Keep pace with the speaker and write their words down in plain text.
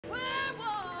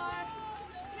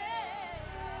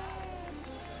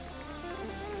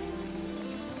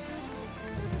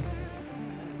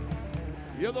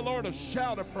Give the Lord a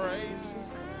shout of praise.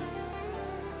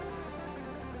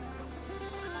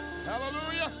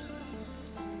 Hallelujah.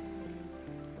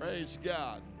 Praise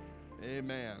God.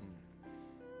 Amen.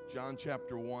 John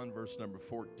chapter 1, verse number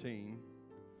 14.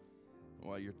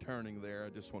 While you're turning there,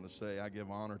 I just want to say I give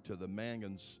honor to the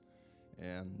Mangans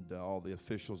and all the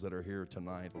officials that are here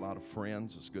tonight. A lot of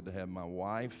friends. It's good to have my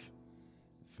wife,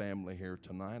 family here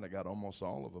tonight. I got almost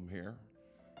all of them here.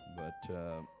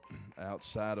 But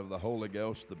outside of the Holy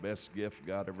Ghost, the best gift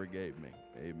God ever gave me.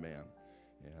 Amen.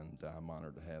 And I'm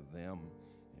honored to have them.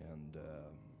 And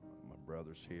my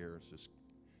brother's here. It's just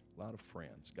a lot of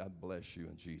friends. God bless you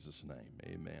in Jesus' name.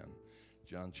 Amen.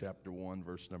 John chapter 1,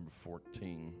 verse number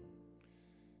 14.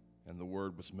 And the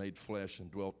Word was made flesh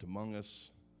and dwelt among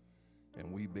us,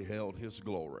 and we beheld His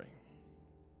glory.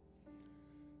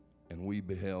 And we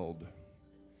beheld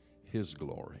His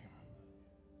glory.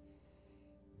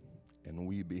 And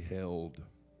we beheld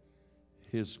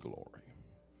His glory.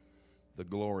 The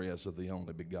glory as of the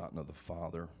only begotten of the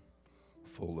Father,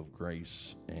 full of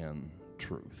grace and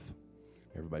truth.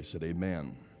 Everybody said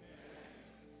amen.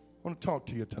 I want to talk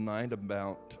to you tonight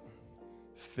about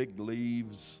fig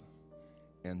leaves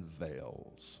and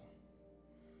veils.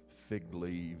 Fig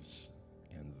leaves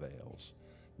and veils.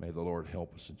 May the Lord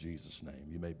help us in Jesus' name.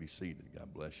 You may be seated.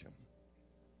 God bless you.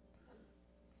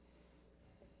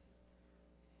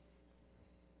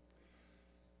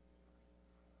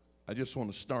 I just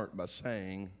want to start by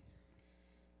saying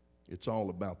it's all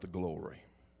about the glory.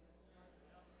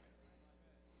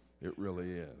 It really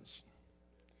is.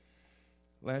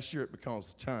 Last year at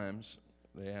Because of the Times,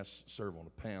 they asked to serve on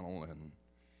a panel, and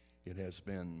it has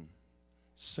been,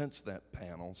 since that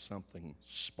panel, something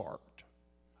sparked.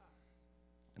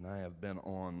 And I have been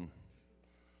on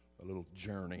a little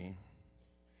journey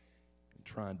in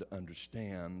trying to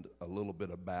understand a little bit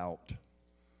about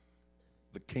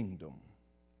the kingdom,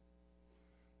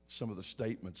 some of the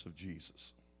statements of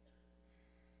Jesus.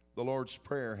 The Lord's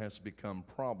Prayer has become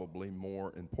probably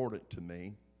more important to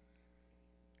me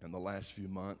in the last few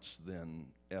months than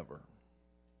ever.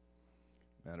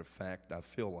 Matter of fact, I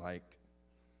feel like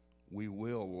we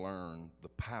will learn the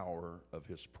power of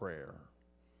His prayer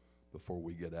before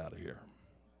we get out of here.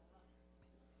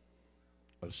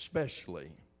 Especially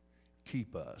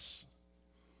keep us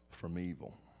from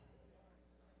evil.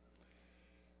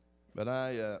 But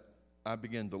I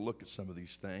began to look at some of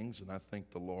these things, and I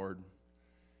thank the Lord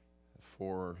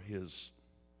for His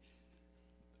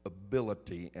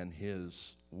ability and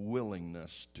His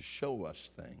willingness to show us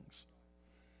things.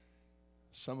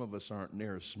 Some of us aren't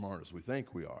near as smart as we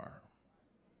think we are.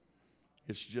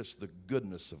 It's just the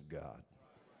goodness of God,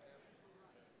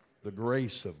 the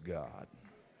grace of God.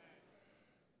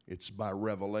 It's by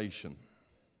revelation.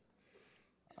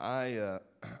 I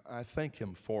thank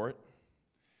Him for it.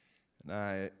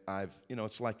 And I've,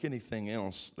 it's like anything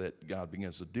else that God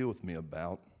begins to deal with me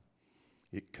about.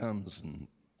 It comes in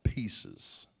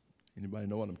pieces. Anybody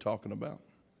know what I'm talking about?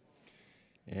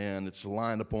 And it's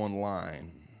line upon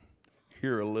line.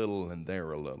 Here a little and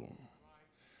there a little.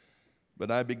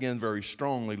 But I began very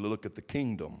strongly to look at the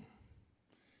kingdom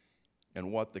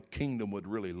and what the kingdom would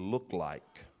really look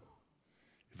like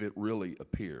if it really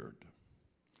appeared.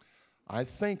 I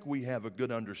think we have a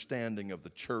good understanding of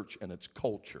the church and its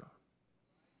culture.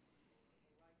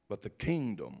 But the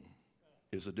kingdom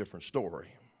is a different story.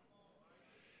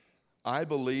 I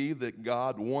believe that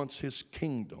God wants His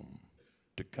kingdom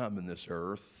to come in this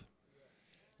earth.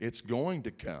 It's going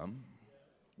to come.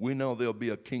 We know there'll be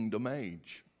a kingdom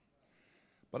age.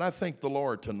 But I thank the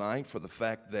Lord tonight for the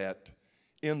fact that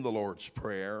in the Lord's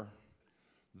Prayer,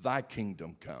 Thy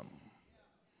kingdom come.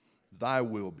 Thy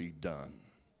will be done.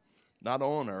 Not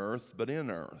on earth, but in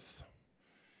earth.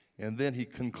 And then He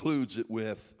concludes it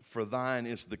with, for Thine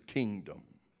is the kingdom,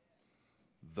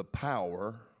 the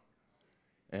power,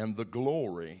 and the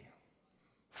glory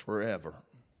forever.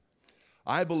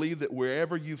 I believe that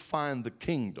wherever you find the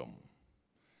kingdom,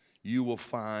 you will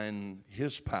find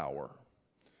His power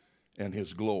and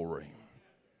His glory.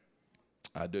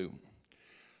 I do.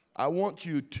 I want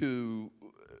you to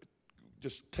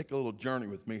just take a little journey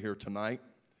with me here tonight.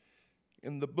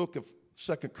 In the book of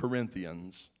 2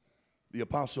 Corinthians, the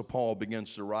Apostle Paul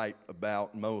begins to write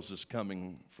about Moses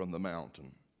coming from the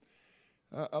mountain.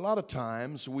 A lot of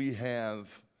times we have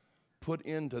put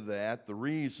into that the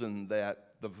reason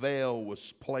that the veil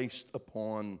was placed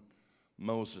upon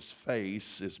Moses'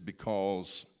 face is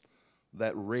because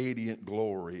that radiant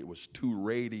glory was too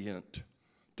radiant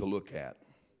to look at.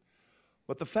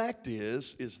 But the fact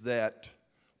is that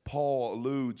Paul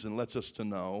alludes and lets us to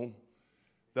know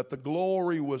that the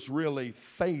glory was really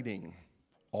fading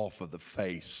off of the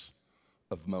face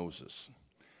of Moses.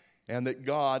 and that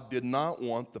God did not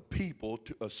want the people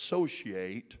to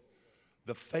associate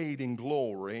the fading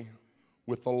glory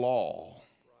with the law.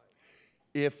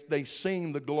 If they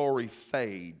seen the glory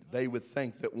fade, they would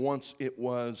think that once it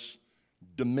was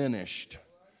diminished,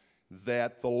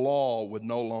 that the law would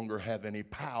no longer have any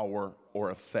power or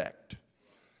effect.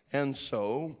 And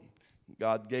so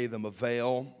God gave them a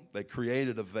veil. They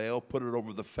created a veil, put it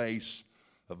over the face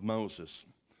of Moses.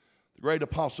 The great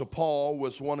apostle Paul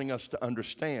was wanting us to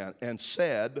understand and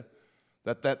said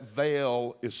that that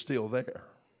veil is still there.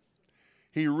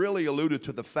 He really alluded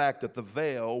to the fact that the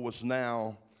veil was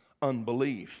now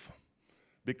unbelief.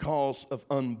 Because of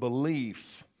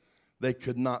unbelief, they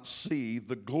could not see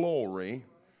the glory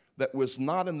that was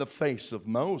not in the face of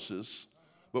Moses,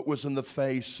 but was in the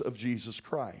face of Jesus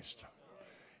Christ.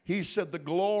 He said the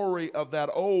glory of the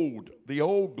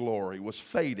old glory was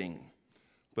fading,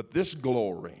 but this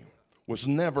glory was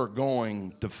never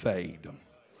going to fade.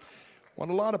 What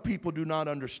a lot of people do not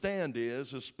understand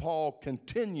is Paul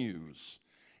continues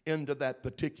into that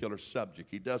particular subject.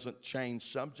 He doesn't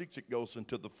change subjects. It goes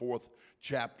into the 4th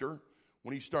chapter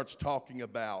when he starts talking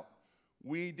about,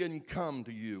 we didn't come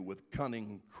to you with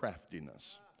cunning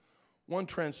craftiness. One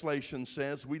translation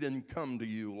says, we didn't come to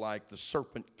you like the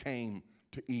serpent came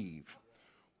to Eve.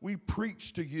 We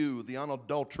preached to you the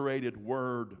unadulterated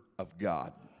word of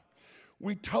God.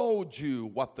 We told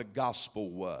you what the gospel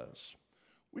was.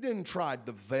 We didn't try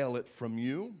to veil it from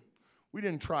you. We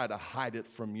didn't try to hide it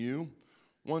from you.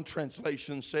 One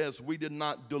translation says, we did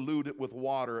not dilute it with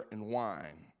water and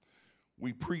wine.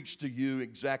 We preached to you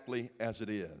exactly as it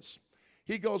is.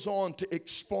 He goes on to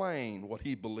explain what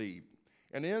he believed.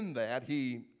 And in that,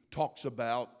 he talks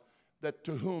about that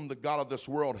to whom the God of this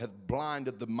world had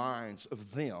blinded the minds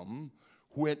of them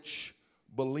which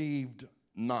believed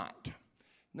not.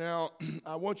 Now,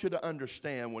 I want you to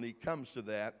understand when he comes to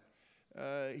that,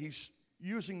 he's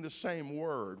using the same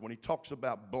word when he talks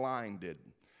about blinded.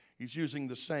 He's using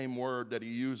the same word that he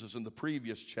uses in the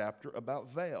previous chapter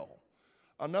about veil.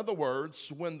 In other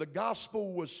words, when the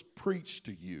gospel was preached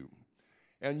to you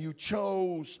and you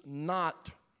chose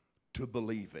not to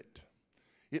believe it,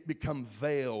 it become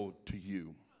veiled to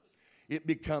you. It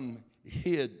become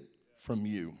hid from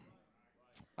you.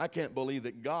 I can't believe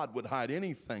that God would hide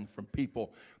anything from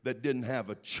people that didn't have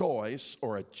a choice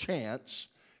or a chance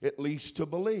at least to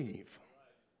believe.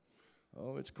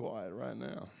 Oh, it's quiet right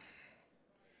now.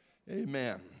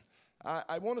 Amen.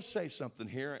 I want to say something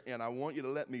here, and I want you to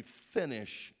let me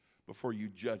finish before you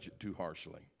judge it too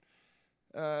harshly.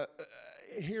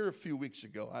 Here a few weeks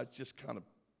ago, I was just kind of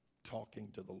talking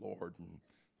to the Lord, and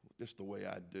just the way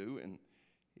I do, and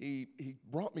he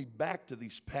brought me back to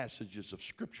these passages of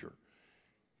Scripture.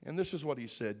 And this is what he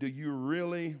said. Do you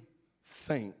really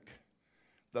think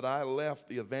that I left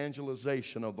the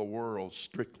evangelization of the world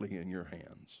strictly in your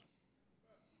hands?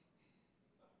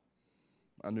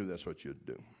 I knew that's what you'd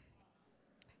do.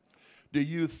 Do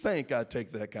you think I'd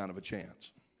take that kind of a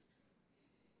chance?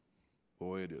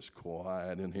 Boy, it is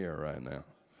quiet in here right now.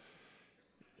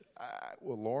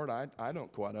 Well, Lord, I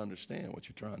don't quite understand what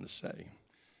you're trying to say.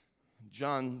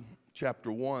 John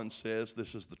chapter 1 says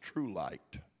this is the true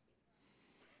light.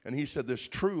 And he said, this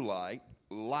true light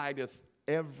lighteth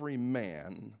every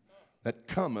man that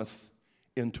cometh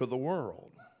into the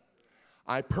world.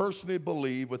 I personally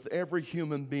believe with every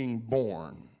human being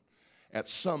born, at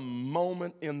some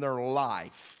moment in their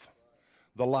life,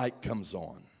 the light comes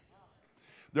on.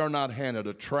 They're not handed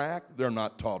a tract. They're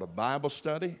not taught a Bible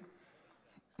study.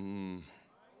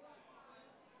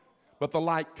 But the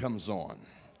light comes on.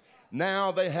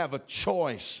 Now they have a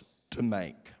choice to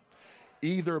make.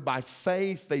 Either by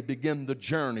faith they begin the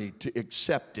journey to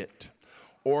accept it,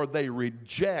 or they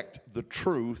reject the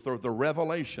truth or the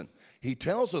revelation. He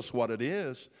tells us what it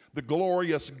is. The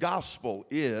glorious gospel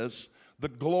is the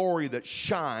glory that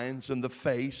shines in the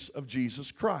face of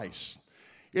Jesus Christ.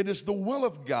 It is the will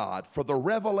of God for the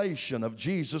revelation of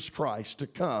Jesus Christ to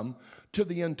come to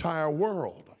the entire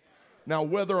world. Now,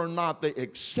 whether or not they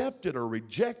accept it or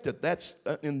reject it, that's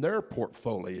in their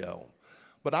portfolio.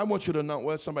 But I want you to know,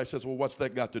 well, somebody says, well, what's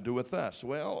that got to do with us?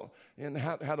 Well, and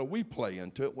how do we play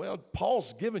into it? Well,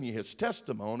 Paul's giving you his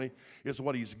testimony is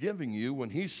what he's giving you when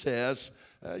he says,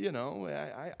 I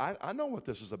know what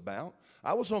this is about.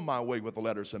 I was on my way with the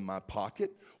letters in my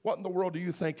pocket. What in the world do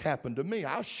you think happened to me?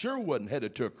 I sure wasn't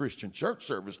headed to a Christian church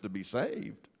service to be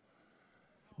saved.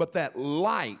 But that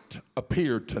light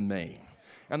appeared to me.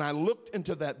 And I looked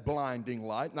into that blinding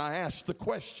light and I asked the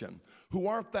question, who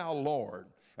art thou, Lord?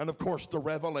 And of course the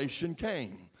revelation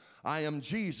came. I am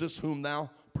Jesus whom thou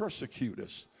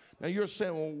persecutest. Now you're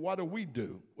saying, well, what do we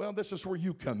do? Well, this is where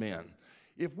you come in.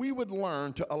 if we would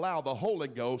learn to allow the Holy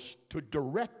Ghost to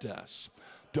direct us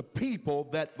to people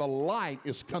that the light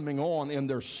is coming on in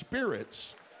their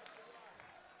spirits.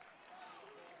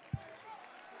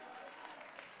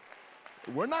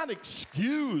 We're not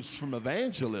excused from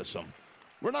evangelism.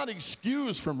 We're not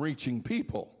excused from reaching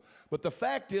people. But the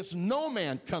fact is, no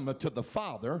man cometh to the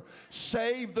Father,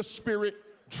 save the Spirit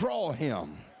draw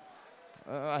him.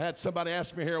 I had somebody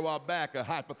ask me here a while back a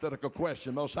hypothetical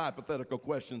question. Most hypothetical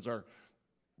questions are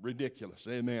ridiculous.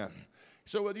 Amen.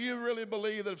 So would you really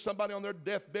believe that if somebody on their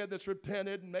deathbed that's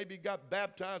repented and maybe got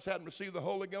baptized, hadn't received the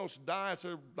Holy Ghost, dies,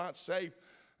 they're not saved?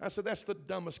 I said, that's the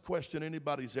dumbest question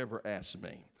anybody's ever asked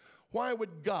me. Why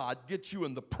would God get you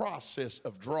in the process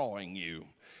of drawing you,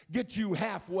 get you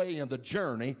halfway in the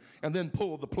journey, and then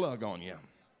pull the plug on you?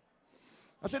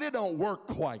 I said, it don't work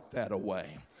quite that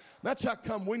way. That's how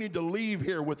come we need to leave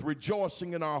here with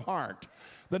rejoicing in our heart,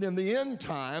 that in the end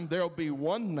time there'll be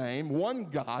one name, one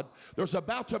God. There's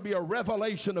about to be a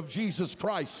revelation of Jesus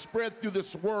Christ spread through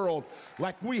this world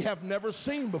like we have never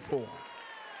seen before.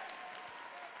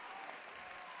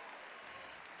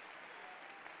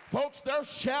 Folks, there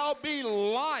shall be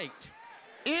light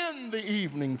in the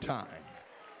evening time.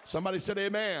 Somebody said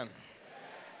amen.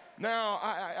 Now,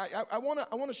 I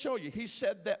want to show you. He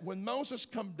said that when Moses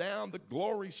come down, the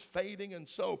glory's fading, and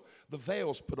so the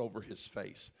veil's put over his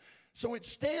face. So it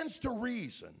stands to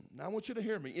reason. Now, I want you to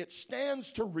hear me. It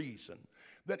stands to reason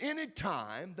that any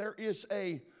time there is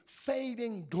a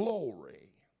fading glory,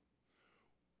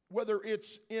 whether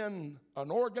it's in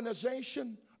an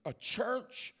organization, a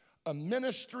church, a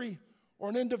ministry, or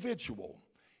an individual,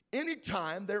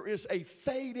 anytime there is a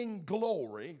fading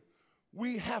glory,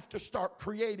 we have to start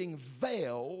creating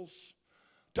veils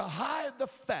to hide the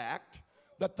fact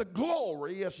that the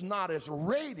glory is not as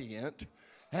radiant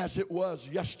as it was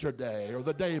yesterday or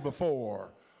the day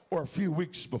before or a few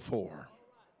weeks before.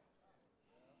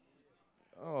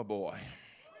 Oh boy.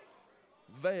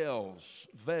 Veils,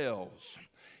 veils.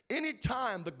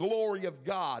 Anytime the glory of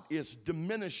God is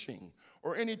diminishing,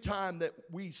 or anytime that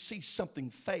we see something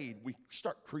fade, we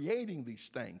start creating these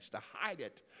things to hide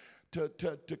it,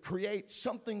 to create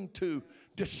something to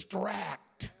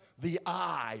distract the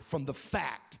eye from the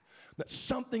fact that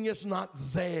something is not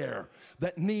there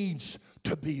that needs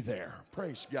to be there.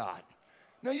 Praise God.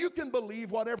 Now, you can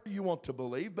believe whatever you want to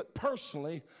believe, but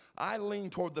personally, I lean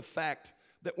toward the fact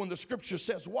that when the scripture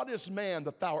says, what is man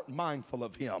that thou art mindful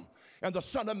of him, and the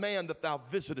son of man that thou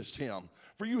visitest him?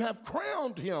 For you have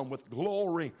crowned him with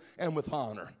glory and with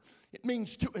honor. It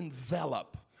means to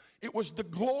envelop. It was the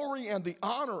glory and the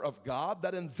honor of God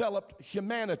that enveloped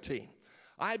humanity.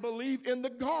 I believe in the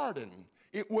garden,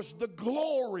 it was the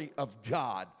glory of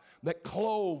God that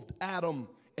clothed Adam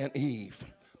and Eve.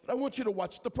 But I want you to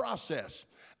watch the process.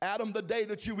 Adam, the day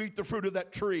that you eat the fruit of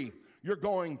that tree, you're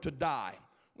going to die.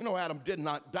 We know Adam did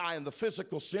not die in the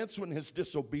physical sense in his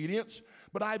disobedience,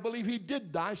 but I believe he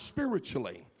did die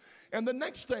spiritually. And the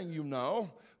next thing you know,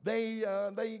 they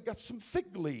got some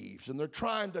fig leaves, and they're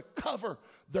trying to cover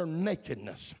their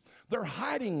nakedness. They're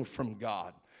hiding from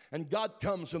God, and God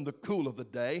comes in the cool of the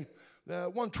day.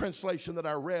 One translation that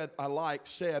I read I like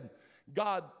said,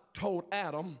 God told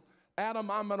Adam,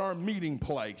 Adam, I'm at our meeting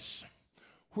place.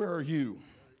 Where are you?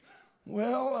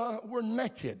 Well, we're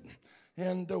naked,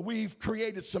 and we've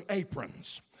created some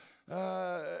aprons.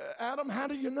 Adam, how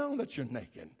do you know that you're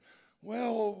naked?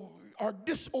 Well, our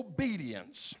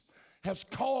disobedience has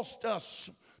caused us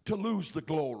to lose the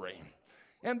glory.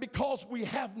 And because we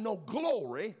have no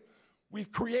glory,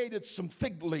 we've created some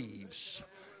fig leaves,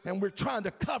 and we're trying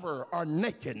to cover our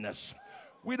nakedness.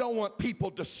 We don't want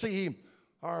people to see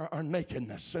our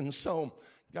nakedness. And so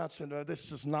God said,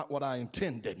 this is not what I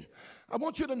intended. I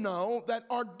want you to know that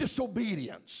our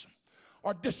disobedience,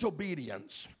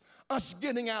 us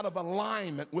getting out of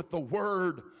alignment with the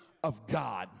Word of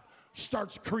God,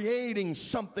 starts creating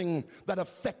something that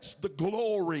affects the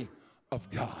glory of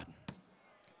God.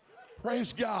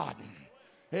 Praise God.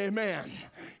 Amen.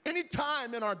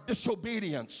 Anytime in our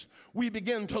disobedience we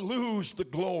begin to lose the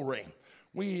glory,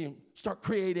 we start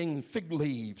creating fig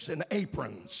leaves and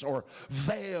aprons or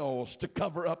veils to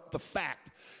cover up the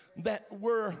fact that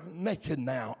we're naked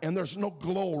now and there's no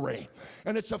glory,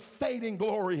 and it's a fading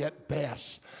glory at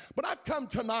best. But I've come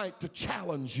tonight to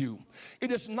challenge you.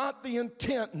 It is not the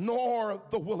intent nor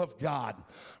the will of God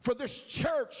for this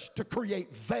church to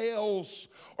create veils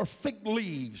or fig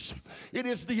leaves. It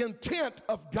is the intent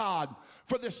of God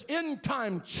for this end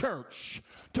time church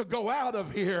to go out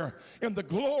of here in the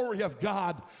glory of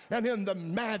God and in the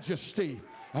majesty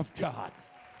of God.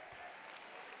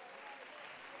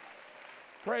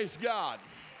 Praise God.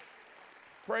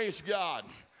 Praise God.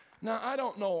 Now, I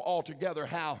don't know altogether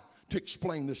how to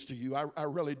explain this to you. I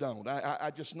really don't.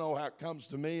 I just know how it comes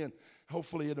to me, and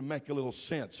hopefully it'll make a little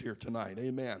sense here tonight.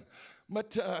 Amen.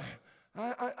 But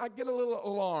I get a little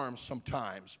alarmed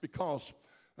sometimes because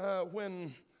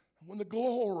when the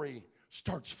glory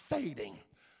starts fading,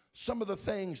 some of the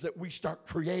things that we start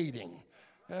creating,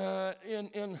 I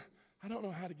don't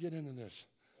know how to get into this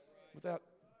without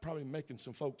probably making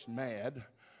some folks mad.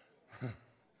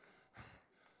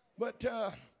 But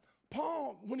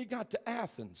Paul, when he got to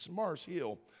Athens, Mars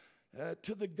Hill,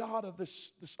 to the God of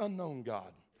this unknown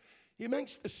God, he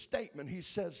makes this statement. He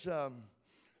says, I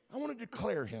want to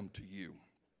declare him to you.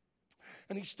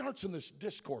 And he starts in this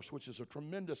discourse, which is a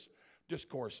tremendous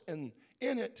discourse. And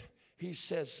in it, he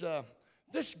says,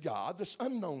 this God, this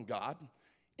unknown God,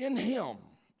 in him,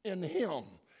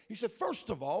 he said, first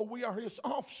of all, we are his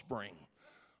offspring.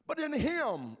 But in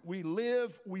him we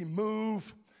live, we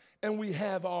move, and we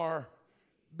have our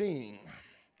being.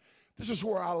 This is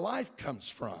where our life comes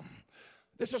from.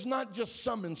 This is not just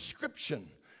some inscription.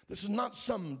 This is not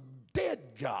some dead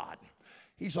God.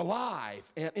 He's alive,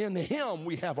 and in him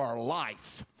we have our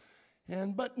life.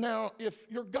 But now, if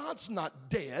your God's not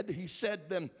dead, he said,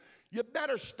 then you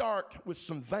better start with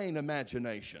some vain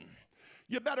imagination.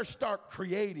 You better start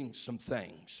creating some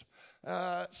things.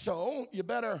 So you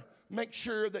better make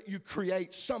sure that you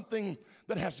create something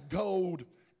that has gold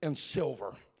and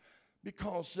silver,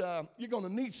 because you're going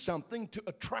to need something to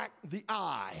attract the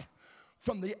eye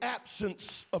from the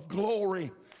absence of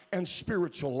glory and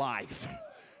spiritual life.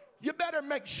 You better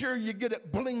make sure you get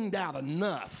it blinged out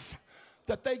enough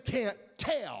that they can't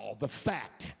tell the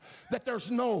fact that there's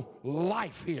no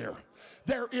life here.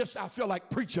 There is, I feel like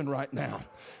preaching right now,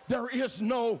 there is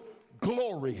no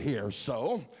glory here.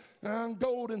 So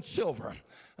gold and silver,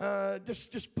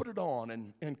 just put it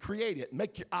on and create it.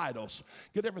 Make your idols.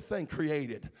 Get everything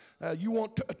created. You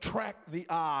want to attract the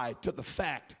eye to the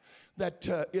fact that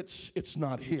it's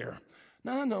not here.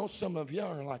 Now, I know some of you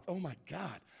are like, oh my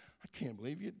God, I can't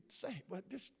believe you'd say it. But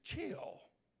just chill.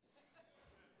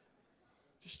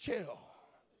 Just chill.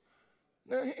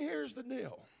 Now, here's the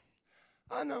deal.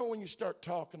 I know when you start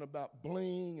talking about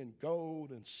bling and gold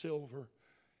and silver,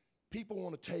 people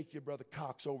want to take you, Brother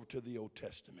Cox, over to the Old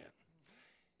Testament.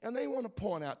 And they want to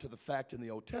point out to the fact in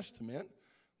the Old Testament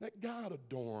that God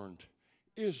adorned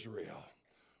Israel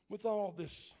with all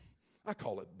this, I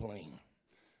call it bling.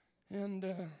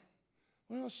 And,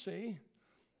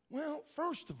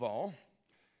 first of all,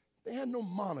 they had no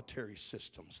monetary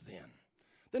systems then.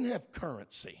 They didn't have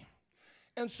currency.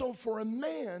 And so for a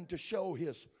man to show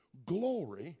his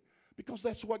glory, because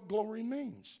that's what glory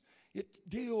means, it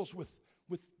deals with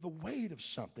the weight of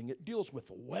something. It deals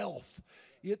with wealth.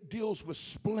 It deals with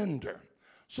splendor.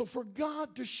 So for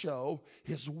God to show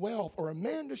his wealth, or a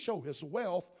man to show his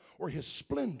wealth or his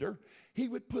splendor, he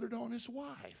would put it on his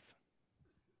wife.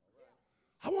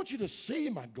 I want you to see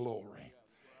my glory.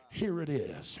 Here it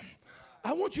is.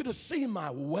 I want you to see my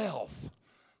wealth.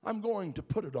 I'm going to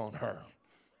put it on her.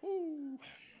 Ooh.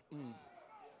 I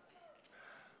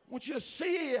want you to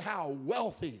see how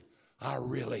wealthy I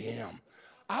really am.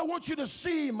 I want you to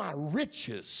see my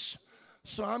riches.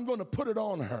 So I'm going to put it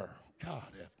on her. God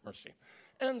have mercy.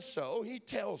 And so he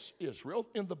tells Israel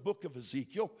in the book of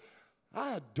Ezekiel,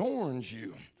 I adorned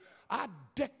you. I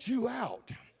decked you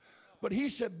out. But he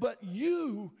said, but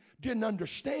you didn't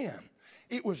understand.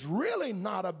 It was really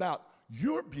not about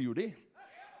your beauty.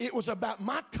 It was about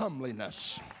my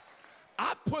comeliness.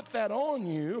 I put that on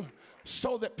you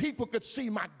so that people could see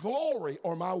my glory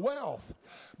or my wealth.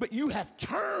 But you have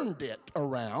turned it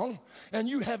around and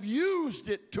you have used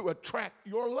it to attract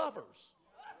your lovers.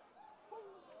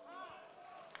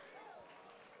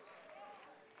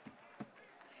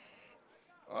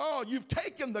 Oh, you've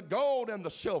taken the gold and the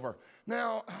silver.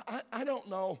 Now, I don't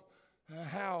know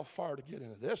how far to get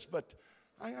into this, but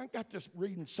I got just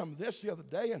reading some of this the other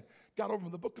day and got over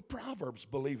in the book of Proverbs,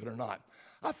 believe it or not.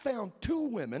 I found two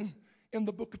women in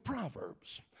the book of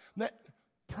Proverbs that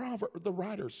the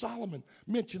writer Solomon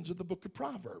mentions in the book of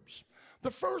Proverbs.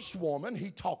 The first woman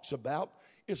he talks about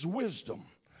is wisdom.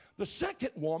 The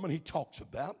second woman he talks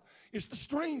about is the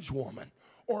strange woman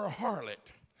or a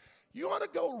harlot. You ought to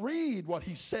go read what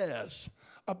he says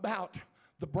about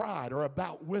the bride or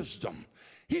about wisdom.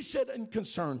 He said, in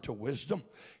concern to wisdom,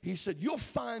 he said, you'll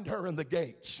find her in the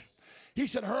gates. He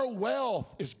said, her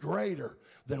wealth is greater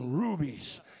than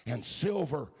rubies and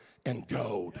silver and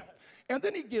gold. And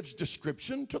then he gives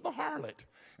description to the harlot.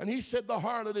 And he said the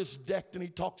harlot is decked, and he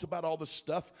talks about all this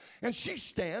stuff. And she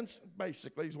stands,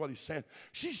 basically is what he's saying,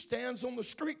 she stands on the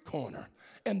street corner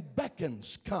and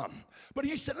beckons, come. But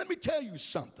he said, let me tell you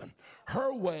something.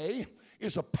 Her way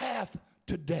is a path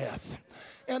to death.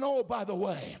 And oh, by the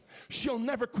way, she'll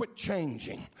never quit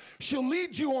changing. She'll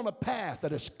lead you on a path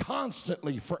that is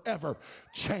constantly, forever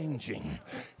changing.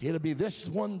 It'll be this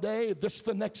one day, this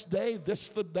the next day, this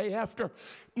the day after.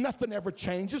 Nothing ever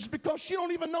changes because she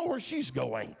don't even know where she's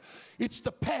going. It's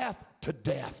the path to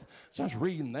death. So I was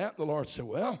reading that, and the Lord said,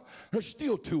 well, there's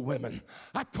still two women.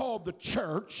 I called the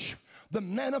church the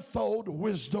manifold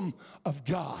wisdom of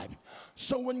God.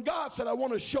 So when God said, I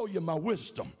want to show you my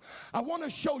wisdom, I want to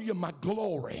show you my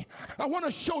glory, I want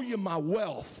to show you my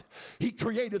wealth, he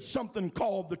created something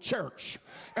called the church,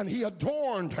 and he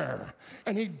adorned her,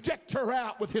 and he decked her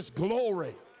out with his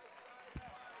glory.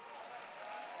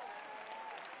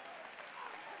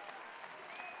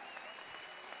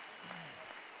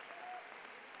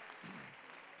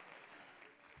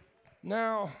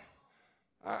 Now,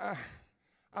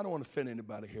 I don't want to offend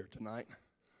anybody here tonight,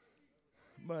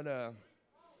 but,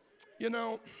 you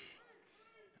know,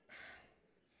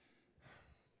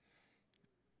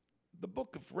 the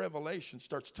book of Revelation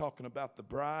starts talking about the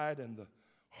bride and the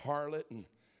harlot and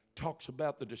talks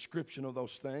about the description of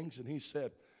those things, and he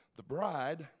said, the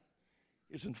bride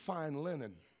is in fine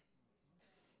linen.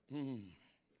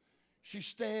 She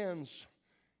stands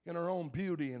in her own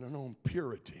beauty and her own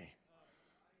purity.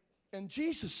 And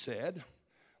Jesus said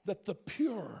that the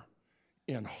pure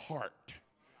in heart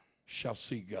shall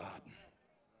see God.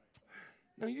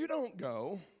 Now, you don't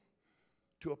go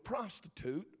to a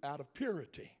prostitute out of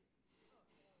purity.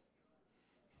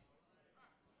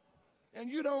 And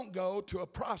you don't go to a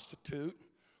prostitute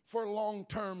for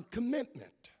long-term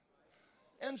commitment.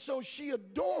 And so she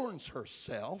adorns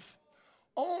herself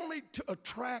only to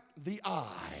attract the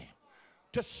eye,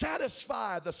 to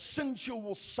satisfy the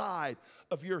sensual side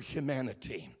of your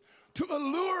humanity, to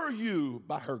allure you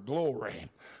by her glory.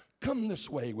 Come this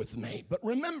way with me. But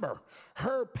remember,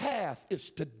 her path is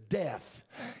to death,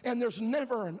 and there's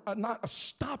never not a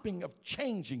stopping of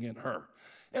changing in her.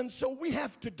 And so we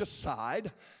have to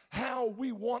decide how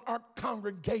we want our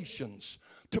congregations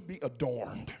to be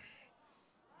adorned.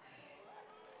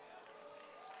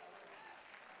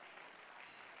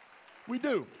 We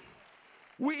do.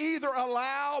 We either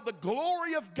allow the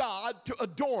glory of God to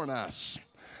adorn us,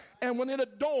 and when it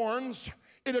adorns,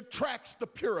 it attracts the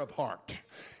pure of heart.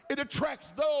 It attracts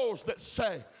those that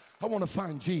say, I want to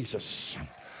find Jesus.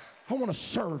 I want to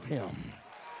serve him.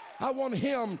 I want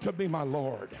him to be my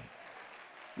Lord.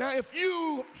 Now, if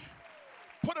you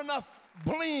put enough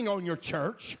bling on your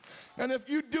church, and if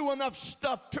you do enough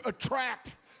stuff to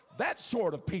attract that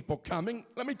sort of people coming,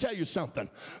 let me tell you something.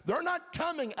 They're not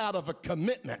coming out of a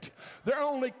commitment. They're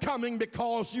only coming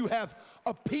because you have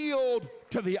appealed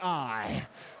to the eye.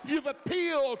 You've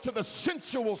appealed to the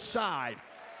sensual side.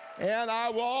 And I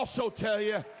will also tell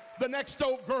you, the next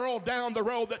old girl down the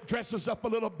road that dresses up a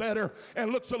little better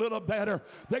and looks a little better,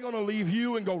 they're going to leave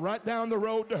you and go right down the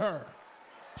road to her.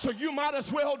 So you might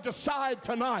as well decide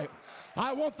tonight,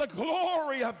 I want the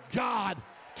glory of God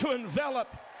to envelop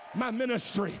my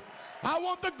ministry. I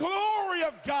want the glory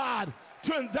of God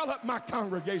to envelop my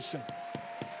congregation.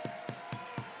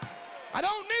 I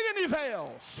don't need any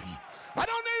veils. I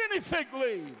don't need any fig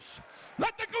leaves.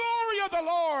 Let the glory of the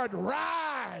Lord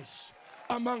rise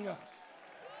among us.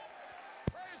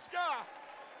 Praise God.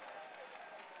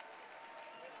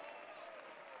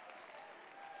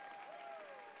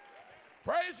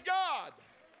 Praise God.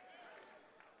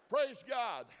 Praise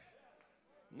God.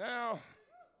 Now,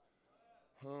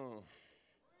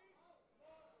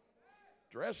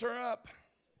 dress her up.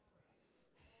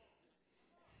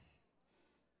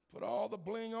 Put all the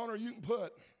bling on her you can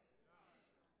put.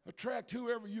 Attract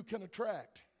whoever you can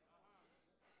attract.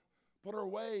 But her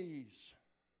ways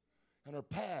and her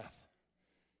path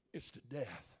is to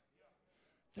death.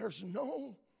 There's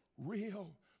no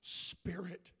real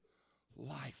spirit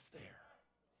life there.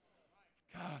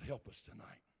 God, help us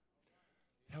tonight.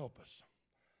 Help us.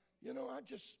 You know, I'm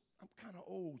kind of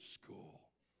old school.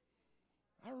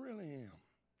 I really am.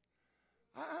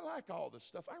 I like all this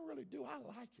stuff. I really do. I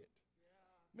like it.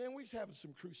 Man, we was having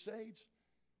some crusades,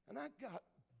 and I got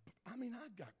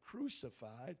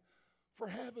crucified for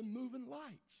having moving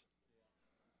lights.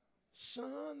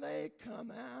 Son, they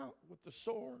come out with the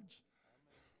swords.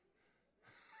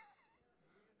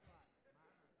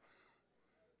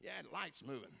 Yeah, the light's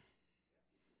moving.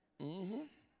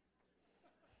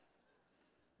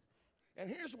 And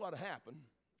here's what happened.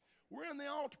 We're in the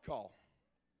altar call.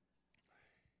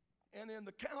 And in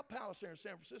the Cow Palace there in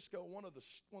San Francisco, one of the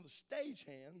stage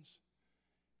hands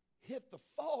hit the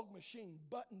fog machine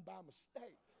button by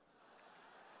mistake.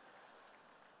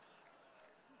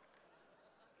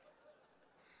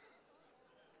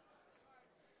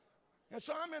 And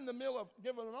so I'm in the middle of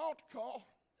giving an altar call.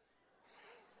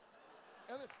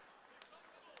 And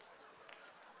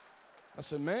I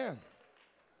said, man,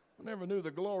 I never knew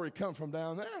the glory come from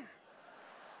down there.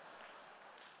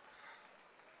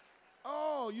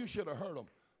 Oh, you should have heard them.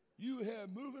 You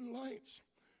had moving lights.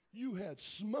 You had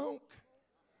smoke.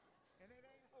 And it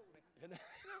ain't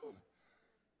holy.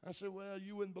 I said, well,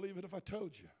 you wouldn't believe it if I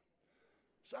told you.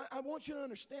 So I want you to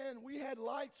understand, we had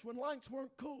lights when lights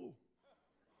weren't cool.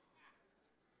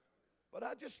 But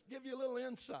I just give you a little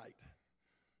insight.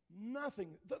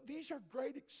 Nothing, these are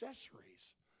great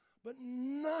accessories, but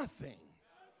nothing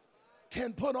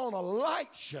can put on a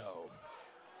light show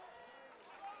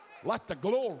like the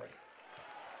glory.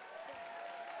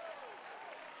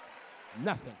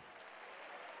 Nothing.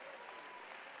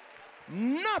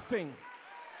 Nothing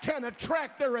can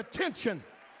attract their attention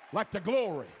like the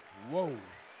glory. Whoa.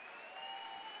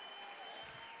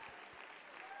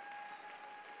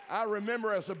 I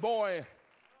remember as a boy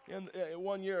in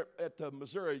one year at the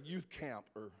Missouri youth camp,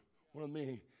 or one of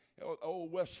me,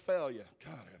 old Westphalia.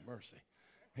 God have mercy.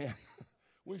 And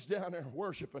we was down there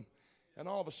worshiping, and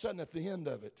all of a sudden at the end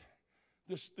of it,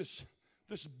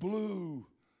 this blue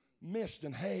mist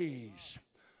and haze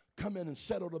come in and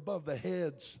settled above the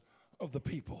heads of the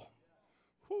people.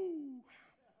 Whew.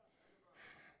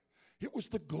 It was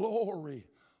the glory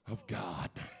of God.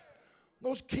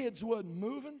 Those kids wasn't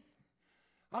moving.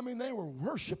 I mean, they were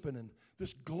worshiping, and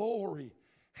this glory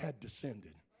had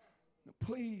descended. Now,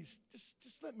 please,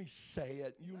 just let me say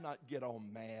it. You not get all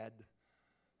mad.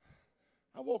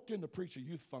 I walked in to preach a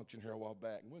youth function here a while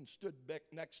back, and went and stood back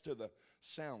next to the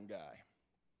sound guy.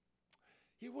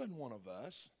 He wasn't one of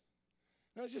us.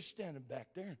 And I was just standing back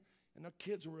there, and the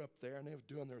kids were up there, and they were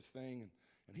doing their thing,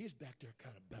 and he's back there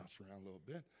kind of bouncing around a little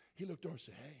bit. He looked over and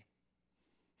said, hey.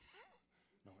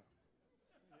 No.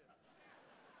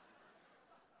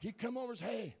 He come over and said,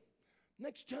 hey,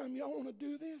 next time y'all want to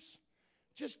do this,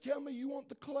 just tell me you want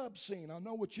the club scene. I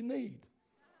know what you need.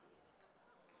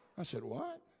 I said,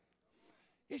 what?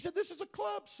 He said, this is a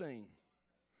club scene.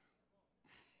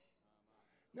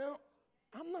 Now,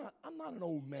 I'm not an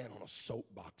old man on a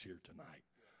soapbox here tonight,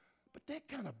 but that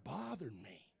kind of bothered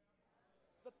me,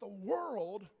 that the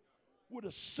world would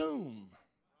assume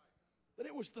that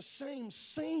it was the same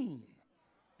scene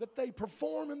that they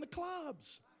perform in the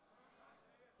clubs.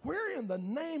 Where in the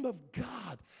name of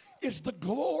God is the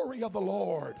glory of the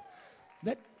Lord?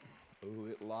 That, oh,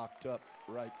 it locked up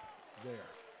right there.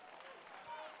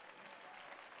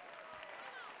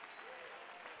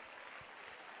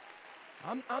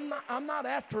 I'm not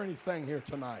after anything here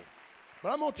tonight.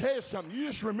 But I'm going to tell you something. You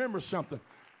just remember something.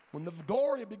 When the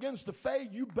glory begins to fade,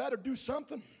 you better do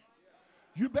something.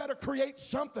 You better create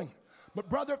something. But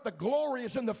brother, if the glory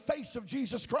is in the face of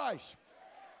Jesus Christ,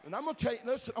 and I'm going to tell you,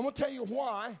 listen, I'm going to tell you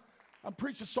why I'm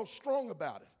preaching so strong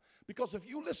about it. Because if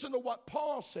you listen to what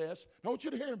Paul says, I want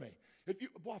you to hear me.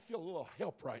 Boy, I feel a little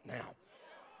help right now.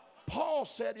 Paul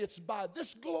said it's by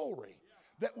this glory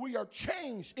that we are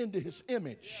changed into his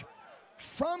image.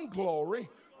 From glory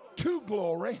to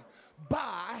glory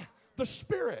by the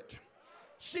Spirit.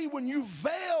 See, when you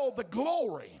veil the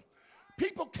glory,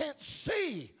 people can't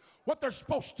see what they're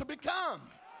supposed to become.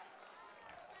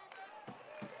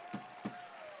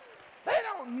 They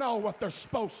don't know what they're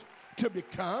supposed to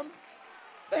become.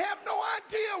 They have no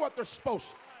idea what they're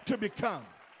supposed to become.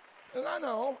 And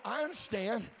I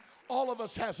understand, all of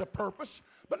us has a purpose.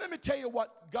 But let me tell you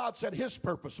what God said his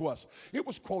purpose was. It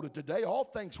was quoted today. All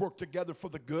things work together for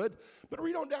the good. But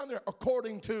read on down there,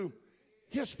 according to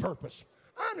his purpose.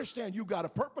 I understand you got a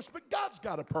purpose, but God's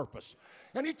got a purpose.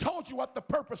 And he told you what the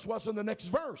purpose was in the next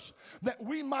verse. That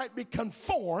we might be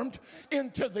conformed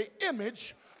into the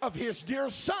image of his dear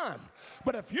son.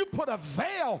 But if you put a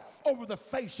veil over the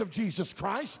face of Jesus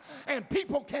Christ and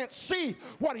people can't see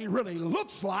what he really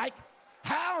looks like,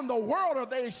 how in the world are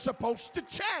they supposed to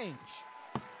change?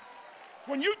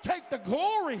 When you take the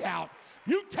glory out,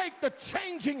 you take the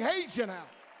changing agent out.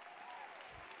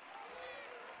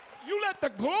 You let the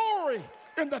glory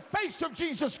in the face of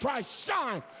Jesus Christ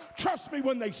shine. Trust me,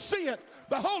 when they see it,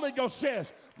 the Holy Ghost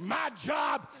says, my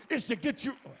job is to get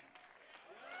you.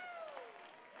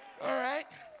 All right?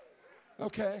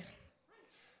 Okay.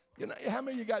 You know, how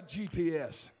many of you got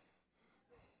GPS?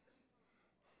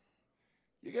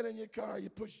 You get in your car, you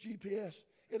push GPS,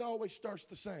 it always starts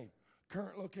the same.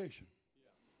 Current location.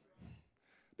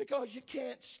 Because you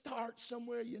can't start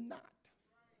somewhere you're not.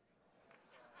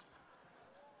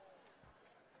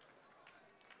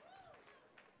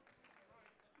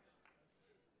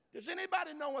 Does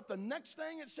anybody know what the next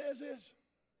thing it says is?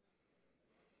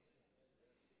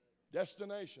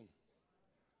 Destination.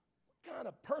 What kind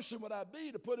of person would I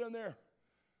be to put in there?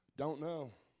 Don't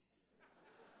know.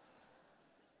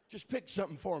 Just pick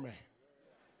something for me.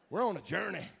 We're on a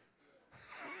journey.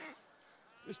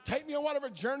 Just take me on whatever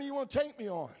journey you want to take me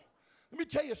on. Let me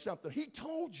tell you something. He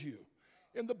told you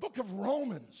in the book of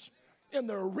Romans, in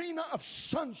the arena of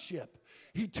sonship,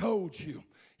 he told you.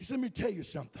 He said, let me tell you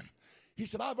something. He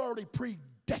said, I've already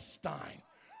predestined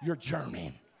your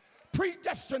journey.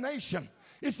 Predestination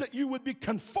is that you would be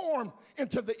conformed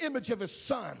into the image of his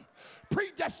son.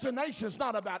 Predestination is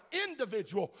not about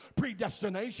individual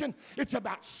predestination. It's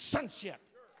about sonship.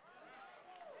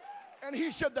 And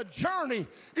he said the journey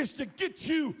is to get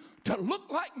you to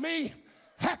look like me,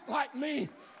 act like me,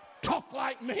 talk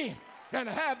like me, and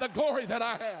have the glory that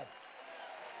I had.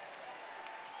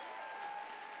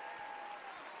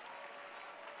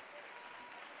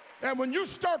 And when you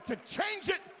start to change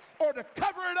it or to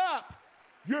cover it up,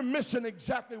 you're missing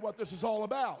exactly what this is all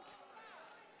about.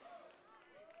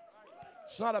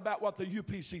 It's not about what the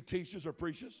UPC teaches or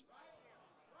preaches.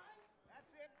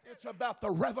 It's about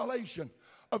the revelation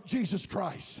of Jesus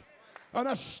Christ and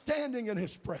us standing in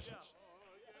his presence.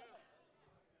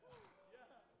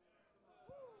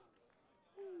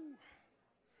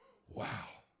 Wow.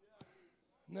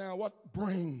 Now, what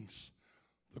brings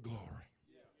the glory?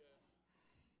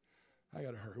 I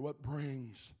got to hurry. What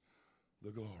brings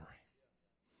the glory?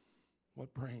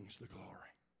 What brings the glory?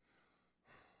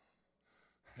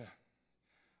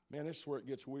 Man, this is where it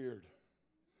gets weird.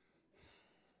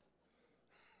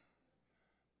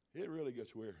 It really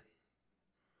gets weird.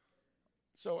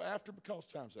 So after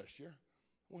Pentecostal times last year,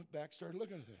 I went back, started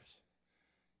looking at this.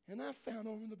 And I found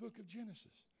over in the book of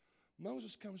Genesis,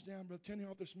 Moses comes down by the tenting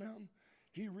off this mountain.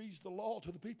 He reads the law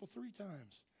to the people 3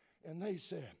 times. And they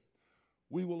said,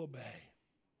 we will obey.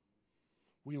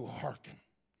 We will hearken.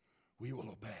 We will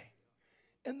obey.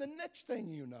 And the next thing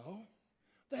you know,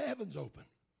 the heavens open.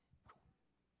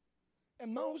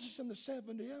 And Moses and the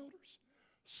 70 elders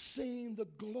seen the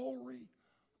glory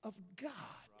of God.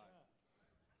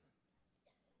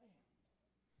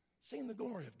 Seen the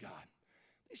glory of God.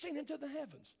 They seen into the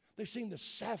heavens. They seen the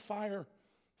sapphire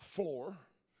floor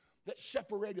that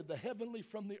separated the heavenly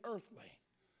from the earthly.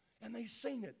 And they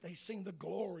seen it. They seen the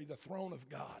glory, the throne of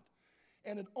God.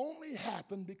 And it only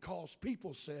happened because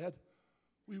people said,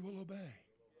 we will obey.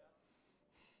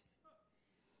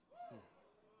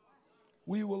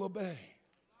 We will obey.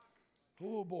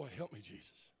 Oh boy, help me,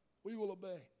 Jesus. We will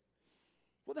obey.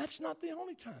 Well, that's not the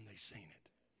only time they seen it.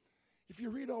 If you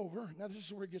read over, now this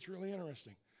is where it gets really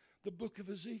interesting, the book of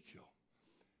Ezekiel.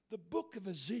 The book of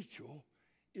Ezekiel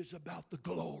is about the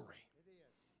glory.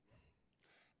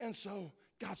 And so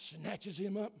God snatches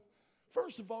him up.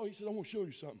 First of all, he said, I want to show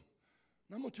you something.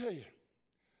 And I'm going to tell you.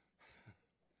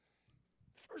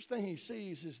 The first thing he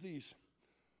sees is these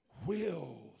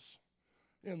wheels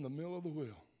in the middle of the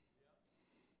wheel.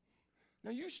 Now,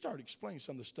 you start explaining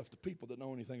some of this stuff to people that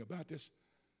know anything about this,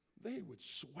 they would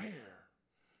swear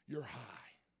you're high.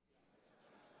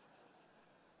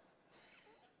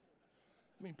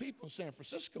 I mean, people in San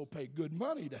Francisco pay good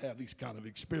money to have these kind of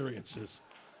experiences.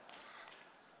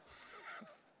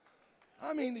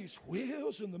 I mean, these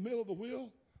wheels in the middle of the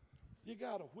wheel. You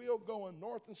got a wheel going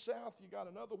north and south. You got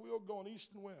another wheel going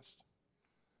east and west.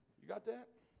 You got that?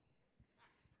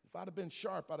 If I'd have been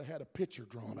sharp, I'd have had a picture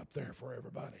drawn up there for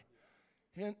everybody.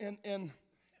 And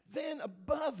then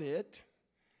above it,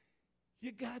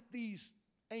 you got these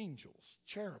angels,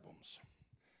 cherubims.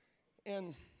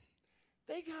 And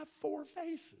they got 4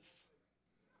 faces.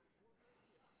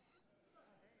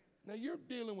 Now, you're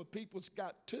dealing with people that's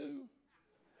got 2.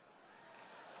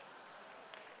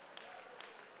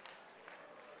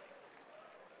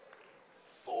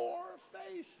 Four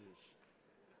faces.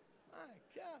 My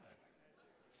God.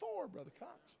 4, Brother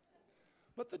Cox.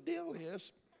 But the deal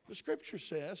is, the scripture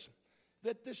says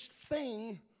that this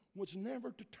thing was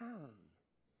never to turn.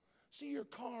 See, your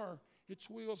car, its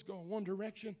wheels go in one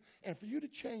direction, and for you to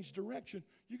change direction,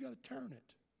 you got to turn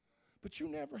it. But you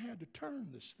never had to turn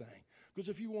this thing. Because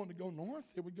if you wanted to go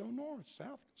north, it would go north,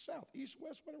 south, east,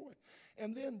 west, whatever way.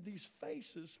 And then these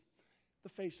faces, the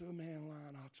face of a man,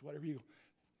 lion, ox, whatever you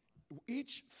go,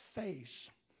 each face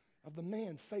of the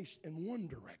man faced in one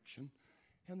direction,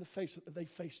 and the face they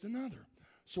faced another.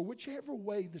 So whichever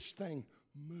way this thing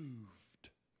moved,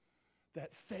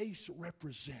 that face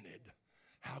represented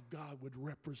how God would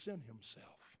represent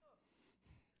himself.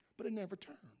 But it never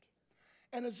turned.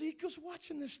 And Ezekiel's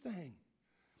watching this thing.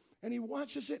 And he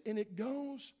watches it, and it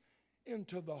goes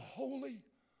into the Holy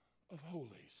of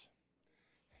Holies.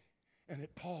 And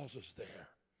it pauses there.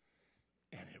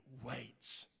 And it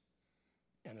waits.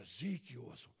 And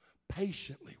Ezekiel is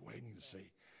patiently waiting to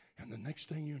see. And the next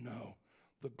thing you know,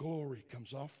 the glory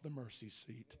comes off the mercy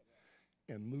seat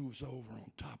and moves over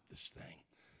on top of this thing.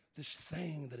 This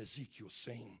thing that Ezekiel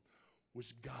seen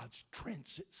was God's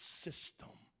transit system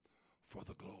for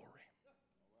the glory.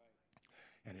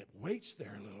 And it waits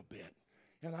there a little bit.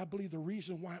 And I believe the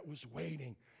reason why it was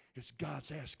waiting is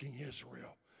God's asking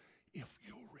Israel, if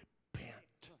you'll repent,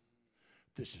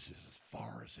 this is as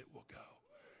far as it will go.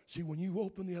 See, when you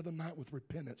opened the other night with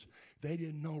repentance, they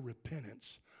didn't know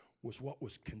repentance was what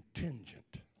was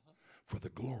contingent for the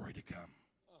glory to come.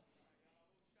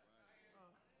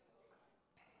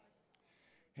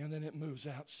 And then it moves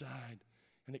outside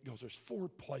and it goes, there's 4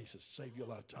 places, save you a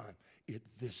lot of time. It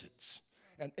visits.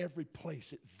 And every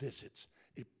place it visits,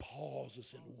 it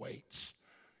pauses and waits.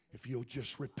 If you'll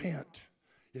just repent,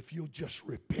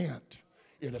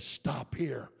 it'll stop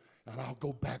here and I'll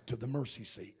go back to the mercy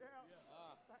seat.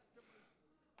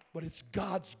 But it's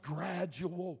God's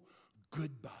gradual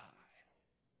goodbye.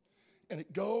 And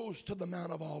it goes to the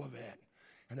Mount of Olivet.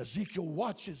 And Ezekiel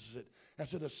watches it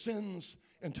as it ascends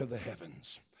into the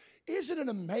heavens. Isn't it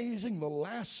amazing, the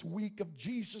last week of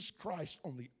Jesus Christ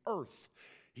on the earth,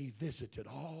 he visited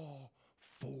all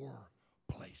 4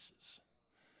 places.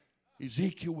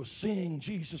 Ezekiel was seeing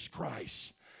Jesus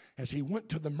Christ as he went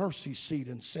to the mercy seat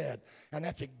and said, and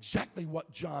that's exactly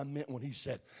what John meant when he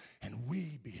said, and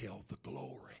we beheld the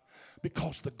glory.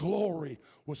 Because the glory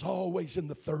was always in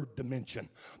the 3rd dimension.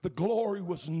 The glory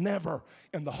was never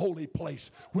in the holy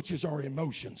place, which is our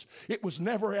emotions. It was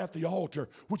never at the altar,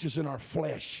 which is in our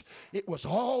flesh. It was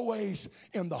always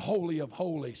in the Holy of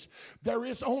Holies. There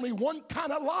is only one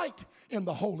kind of light in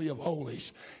the Holy of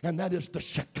Holies, and that is the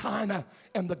Shekinah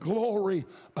and the glory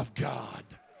of God.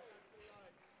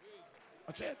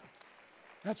 That's it.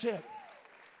 That's it.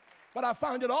 But I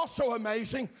find it also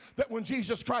amazing that when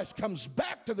Jesus Christ comes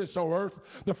back to this earth,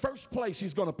 the first place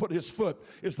he's going to put his foot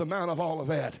is the Mount of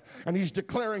Olivet. And he's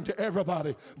declaring to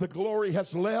everybody, the glory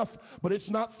has left, but it's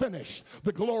not finished.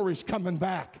 The glory's coming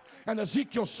back. And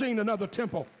Ezekiel's seen another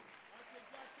temple.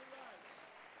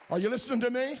 Are you listening to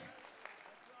me?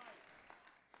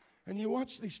 And you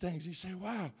watch these things, you say,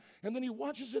 wow. And then he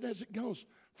watches it as it goes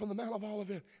from the Mount of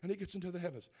Olivet, and it gets into the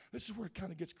heavens. This is where it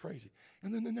kind of gets crazy.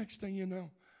 And then the next thing you know,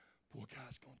 boy,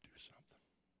 God's going to do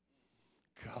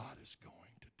something. God is going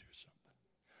to do something.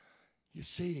 You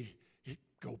see, it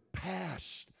goes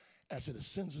past, as it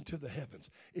ascends into the heavens,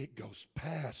 it goes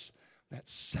past that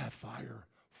sapphire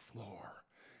floor.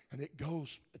 And it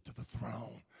goes to the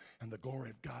throne and the glory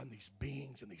of God, and these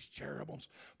beings and these cherubims,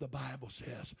 the Bible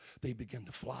says, they begin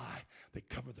to fly. They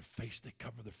cover their face, they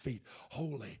cover their feet.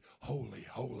 Holy, holy,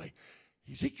 holy.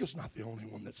 Ezekiel's not the only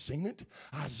one that's seen it.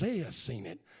 Isaiah's seen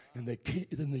it in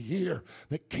the year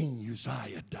that King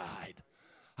Uzziah died.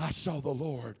 I saw the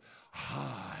Lord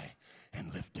high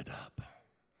and lifted up.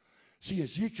 See,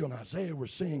 Ezekiel and Isaiah were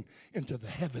seeing into the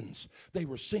heavens. They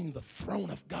were seeing the throne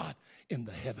of God in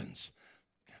the heavens.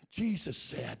 Jesus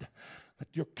said, let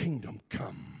your kingdom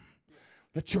come.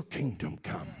 Let your kingdom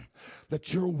come.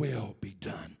 Let your will be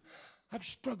done. I've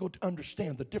struggled to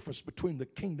understand the difference between the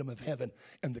kingdom of heaven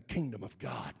and the kingdom of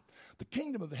God. The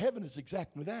kingdom of heaven is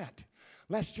exactly that.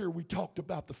 Last year we talked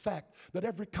about the fact that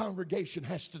every congregation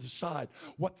has to decide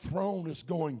what throne is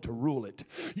going to rule it.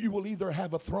 You will either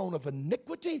have a throne of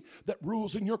iniquity that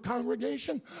rules in your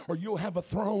congregation, or you'll have a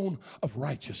throne of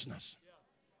righteousness.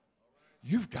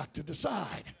 You've got to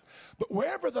decide. But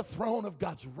wherever the throne of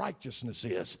God's righteousness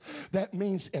is, that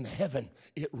means in heaven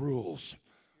it rules.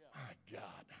 My God.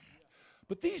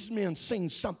 But these men seen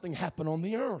something happen on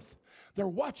the earth. They're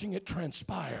watching it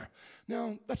transpire.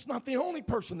 Now, that's not the only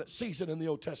person that sees it in the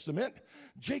Old Testament.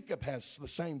 Jacob has the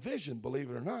same vision, believe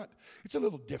it or not. It's a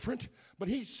little different, but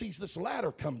he sees this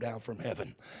ladder come down from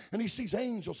heaven, and he sees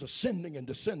angels ascending and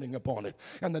descending upon it.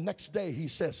 And the next day he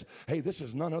says, hey, this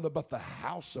is none other but the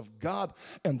house of God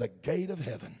and the gate of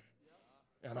heaven.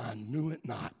 And I knew it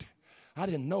not. I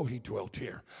didn't know he dwelt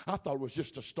here. I thought it was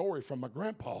just a story from my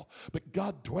grandpa. But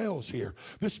God dwells here.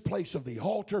 This place of the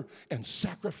altar and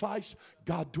sacrifice,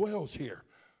 God dwells here.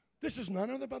 This is none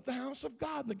other but the house of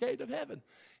God and the gate of heaven.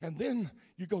 And then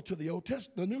you go to the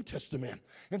New Testament,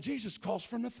 and Jesus calls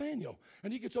for Nathanael.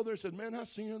 And he gets over there and said, man, I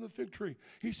seen you on the fig tree.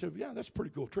 He said, yeah, that's a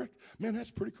pretty cool trick. Man,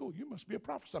 that's pretty cool. You must be a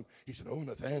prophet or something. He said, oh,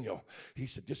 Nathanael. He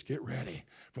said, just get ready.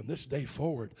 From this day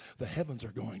forward, the heavens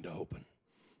are going to open.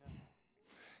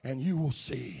 And you will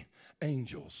see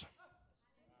angels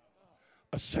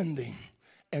ascending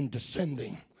and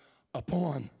descending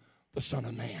upon the Son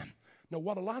of Man. Now,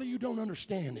 what a lot of you don't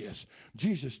understand is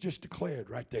Jesus just declared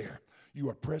right there, you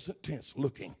are present tense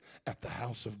looking at the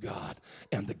house of God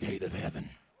and the gate of heaven.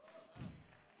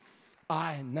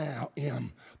 I now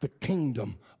am the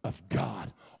kingdom of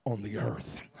God on the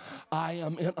earth. I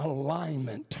am in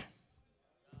alignment.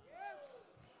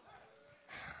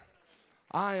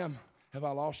 Have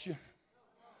I lost you?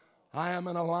 I am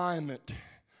in alignment.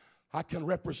 I can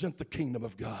represent the kingdom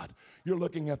of God. You're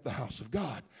looking at the house of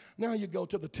God. Now you go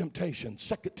to the temptation,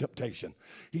 second temptation.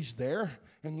 He's there,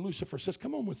 and Lucifer says,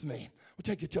 come on with me. We'll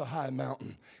take you to a high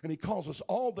mountain. And he calls us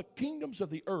all the kingdoms of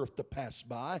the earth to pass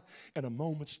by in a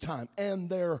moment's time, and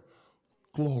their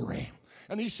glory.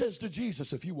 And he says to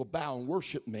Jesus, if you will bow and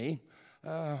worship me,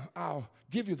 I'll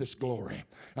give you this glory,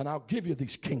 and I'll give you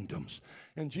these kingdoms.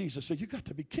 And Jesus said, you got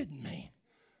to be kidding me.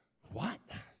 What?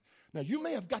 Now, you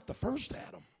may have got the first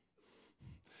Adam.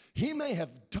 He may have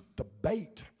took the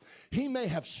bait. He may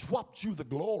have swapped you the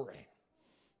glory,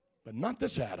 but not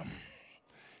this Adam.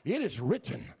 It is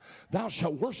written, thou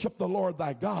shalt worship the Lord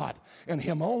thy God, and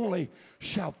him only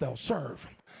shalt thou serve.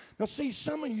 Now see,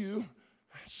 some of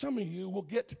you will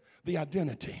get the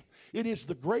identity. It is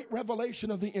the great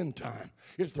revelation of the end time.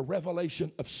 It's the revelation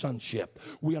of sonship.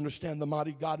 We understand the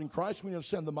mighty God in Christ. We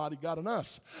understand the mighty God in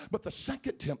us. But the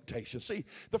second temptation, see,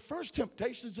 the first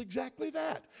temptation is exactly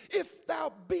that. If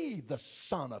thou be the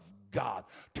Son of God,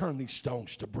 turn these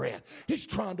stones to bread. He's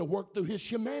trying to work through his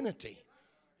humanity.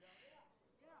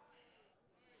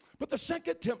 But the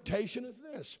second temptation is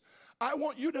this. I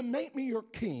want you to make me your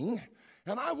king,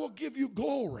 and I will give you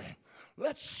glory.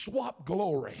 Let's swap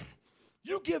glory.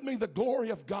 You give me the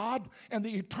glory of God and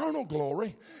the eternal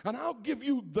glory, and I'll give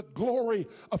you the glory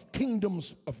of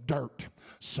kingdoms of dirt.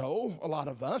 So, a lot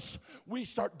of us, we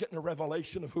start getting a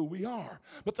revelation of who we are.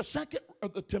 But the second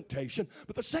temptation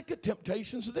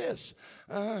is this.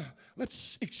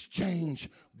 Let's exchange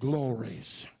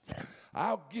glories.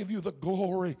 I'll give you the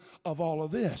glory of all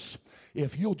of this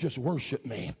if you'll just worship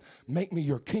me, make me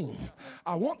your king.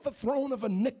 I want the throne of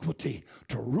iniquity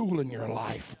to rule in your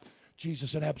life.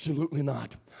 Jesus said, absolutely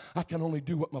not. I can only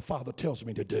do what my Father tells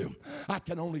me to do. I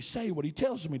can only say what he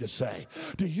tells me to say.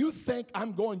 Do you think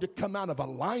I'm going to come out of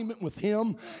alignment with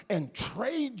him and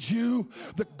trade you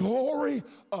the glory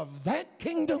of that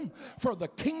kingdom for the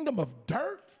kingdom of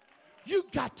dirt? You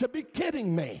got to be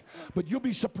kidding me. But you'll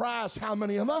be surprised how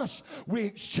many of us, we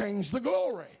exchange the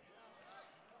glory.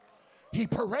 He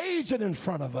parades it in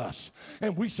front of us.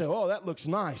 And we say, oh, that looks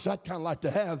nice. I'd kind of like to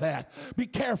have that. Be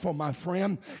careful, my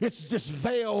friend. It's just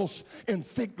veils and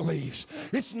fig leaves.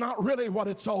 It's not really what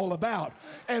it's all about.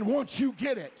 And once you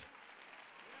get it,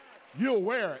 you'll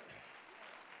wear it.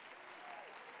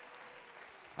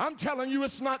 I'm telling you,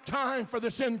 it's not time for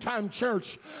this end-time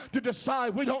church to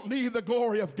decide we don't need the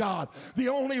glory of God. The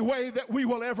only way that we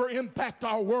will ever impact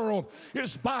our world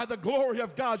is by the glory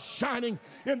of God shining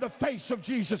in the face of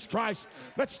Jesus Christ.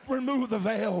 Let's remove the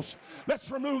veils.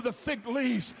 Let's remove the fig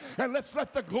leaves, and let's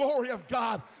let the glory of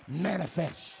God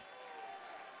manifest.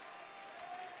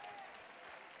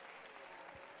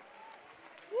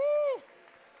 Woo!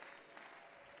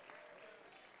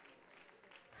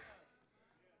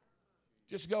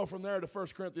 Just go from there to 1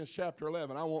 Corinthians chapter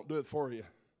 11. I won't do it for you.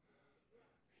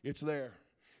 It's there.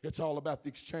 It's all about the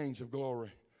exchange of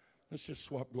glory. Let's just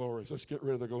swap glories. Let's get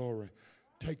rid of the glory.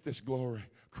 Take this glory.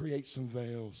 Create some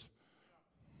veils.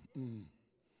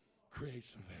 Create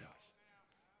some veils.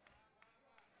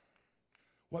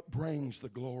 What brings the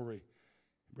glory,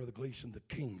 Brother Gleason,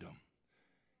 the kingdom?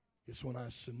 It's when I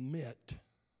submit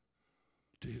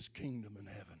to his kingdom in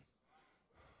heaven.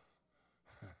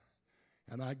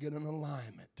 And I get in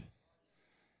alignment.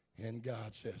 And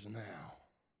God says, now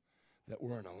that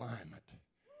we're in alignment,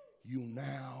 you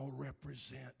now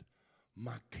represent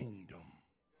my kingdom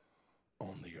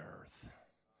on the earth.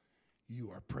 You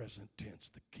are present tense,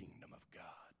 the kingdom of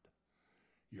God.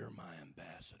 You're my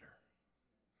ambassador.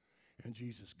 And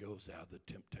Jesus goes out of the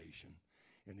temptation,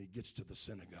 and he gets to the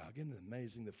synagogue. Isn't it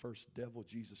amazing? The first devil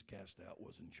Jesus cast out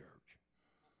was in church.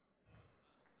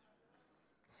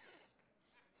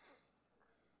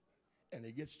 And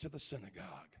he gets to the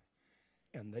synagogue,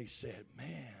 and they said,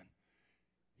 man,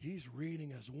 he's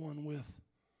reading as one with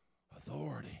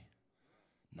authority,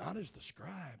 not as the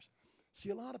scribes. See,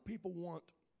 a lot of people want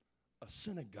a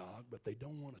synagogue, but they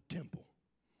don't want a temple.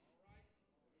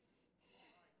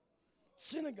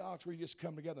 Synagogues where you just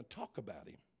come together and talk about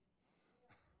him.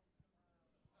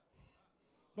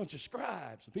 A bunch of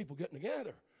scribes and people getting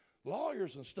together,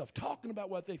 lawyers and stuff, talking about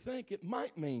what they think it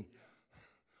might mean.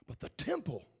 But the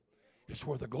temple is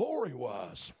where the glory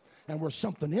was and where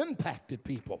something impacted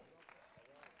people.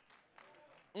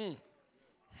 And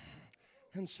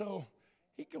so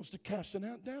he goes to casting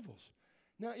out devils.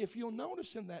 Now, if you'll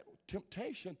notice in that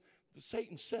temptation,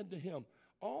 Satan said to him,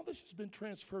 all this has been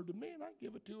transferred to me, and I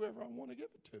give it to whoever I want to give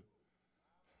it to.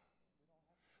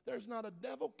 There's not a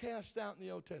devil cast out in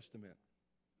the Old Testament.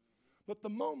 But the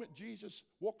moment Jesus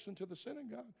walks into the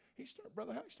synagogue,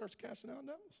 Brother Howie starts casting out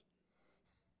devils.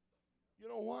 You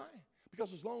know why?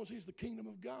 Because as long as he's the kingdom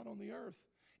of God on the earth,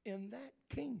 in that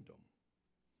kingdom,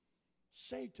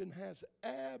 Satan has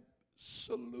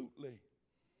absolutely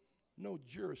no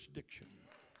jurisdiction,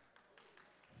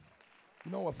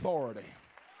 no authority.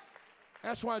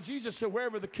 That's why Jesus said,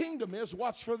 wherever the kingdom is,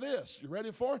 watch for this. You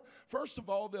ready for it? First of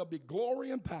all, there'll be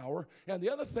glory and power. And the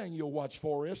other thing you'll watch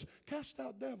for is cast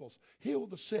out devils, heal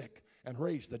the sick, and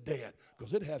raise the dead.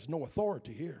 Because it has no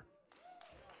authority here.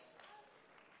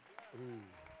 Ooh.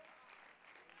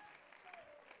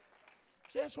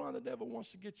 See, that's why the devil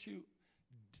wants to get you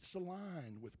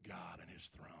disaligned with God and his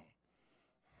throne.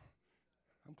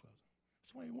 I'm closing.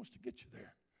 That's why he wants to get you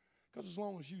there. Because as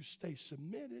long as you stay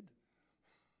submitted,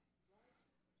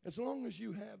 as long as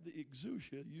you have the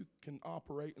exousia, you can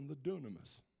operate in the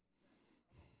dunamis.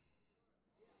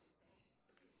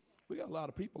 We got a lot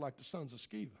of people like the sons of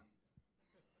Sceva.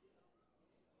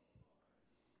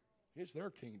 It's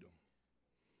their kingdom.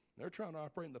 They're trying to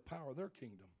operate in the power of their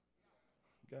kingdom.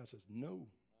 God says, no.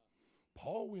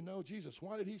 Paul, we know Jesus.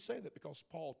 Why did he say that? Because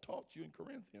Paul taught you in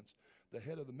Corinthians, the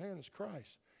head of the man is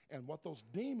Christ. And what those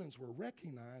demons were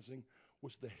recognizing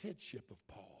was the headship of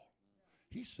Paul.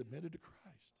 He submitted to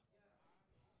Christ.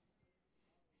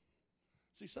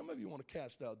 See, some of you want to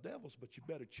cast out devils, but you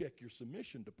better check your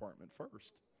submission department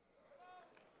first.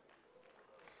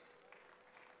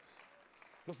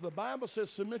 Because the Bible says,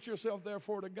 submit yourself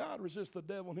therefore to God, resist the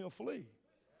devil and he'll flee.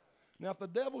 Now, if the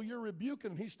devil you're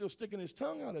rebuking and he's still sticking his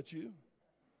tongue out at you,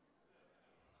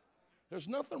 there's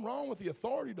nothing wrong with the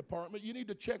authority department. You need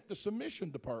to check the submission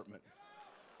department.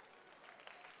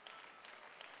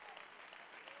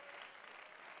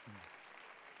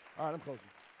 All right, I'm closing.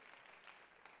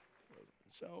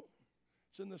 So,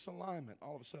 it's in this alignment.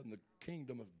 All of a sudden, the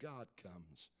kingdom of God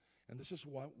comes. And this is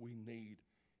what we need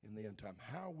in the end time.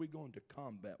 How are we going to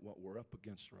combat what we're up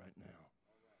against right now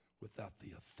without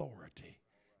the authority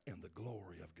and the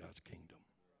glory of God's kingdom?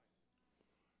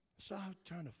 So I was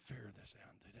trying to figure this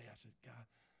out today. I said, God,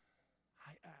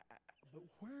 but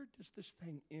where does this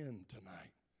thing end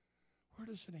tonight? Where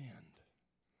does it end?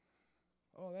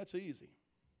 Oh, that's easy.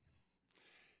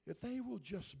 If they will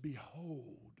just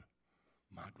behold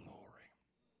my glory.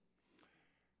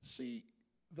 See,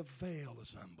 the veil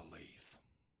is unbelief.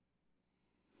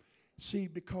 See,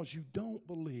 because you don't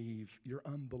believe, your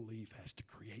unbelief has to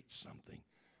create something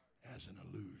as an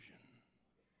illusion.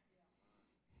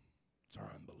 It's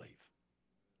our unbelief.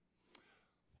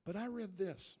 But I read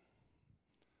this.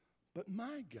 But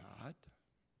my God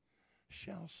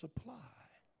shall supply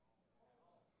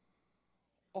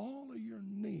all of your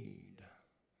need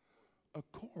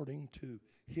according to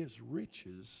his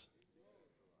riches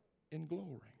in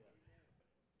glory.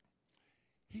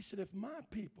 He said, if my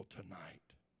people tonight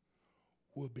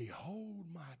will behold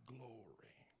my glory,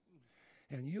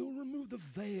 and you'll remove the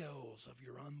veils of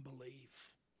your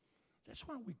unbelief. That's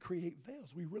why we create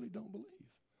veils. We really don't believe.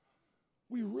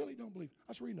 We really don't believe.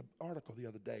 I was reading an article the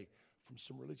other day from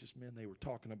some religious men. They were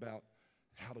talking about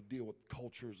how to deal with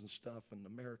cultures and stuff and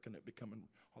America and it becoming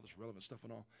all this relevant stuff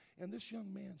and all. And this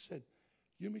young man said,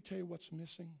 let me tell you what's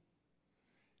missing.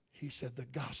 He said, the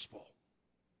gospel.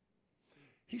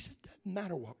 He said, it doesn't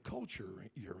matter what culture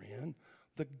you're in.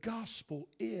 The gospel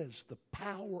is the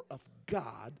power of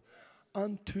God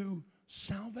unto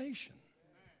salvation.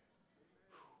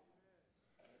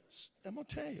 I'm going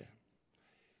to tell you.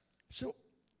 So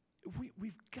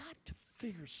we've got to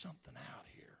figure something out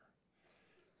here.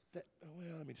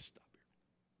 Well, let me just stop here.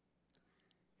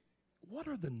 What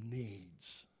are the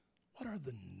needs? What are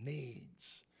the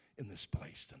needs in this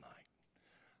place tonight?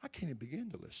 I can't even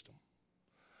begin to list them.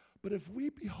 But if we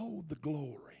behold the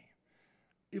glory,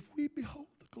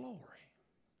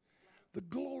 the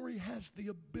glory has the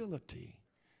ability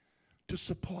to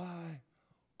supply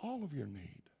all of your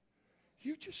need.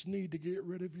 You just need to get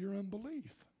rid of your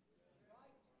unbelief.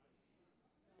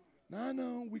 Now, I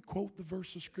know we quote the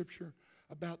verse of Scripture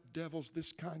about devils,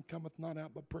 this kind cometh not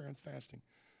out but prayer and fasting.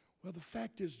 Well, the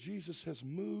fact is Jesus has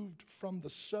moved from the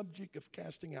subject of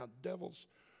casting out devils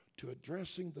to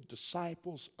addressing the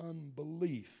disciples'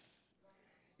 unbelief.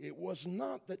 It was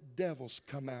not that devils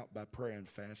come out by prayer and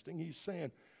fasting. He's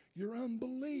saying your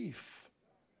unbelief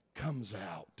comes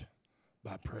out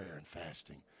by prayer and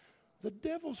fasting. The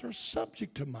devils are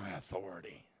subject to my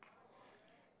authority.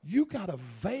 You got a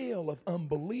veil of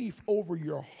unbelief over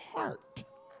your heart.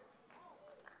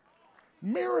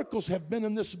 Miracles have been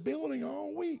in this building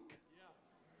all week.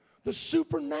 The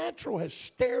supernatural has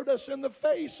stared us in the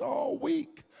face all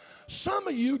week. Some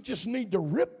of you just need to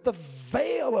rip the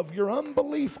veil of your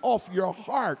unbelief off your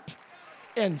heart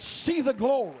and see the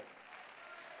glory.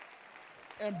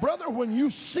 And brother, when you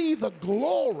see the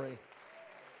glory,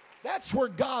 that's where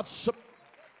God's...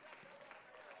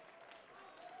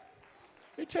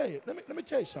 Let me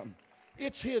tell you something.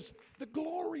 It's the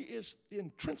glory is the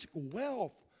intrinsic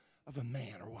wealth of a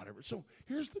man or whatever. So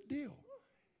here's the deal.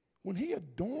 When he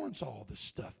adorns all this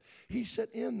stuff, he said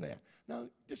in there. Now,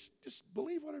 just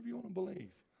believe whatever you want to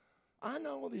believe. I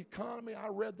know the economy. I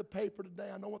read the paper today.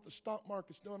 I know what the stock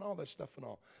market's doing, all that stuff and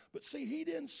all. But see, he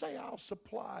didn't say I'll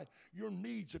supply your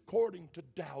needs according to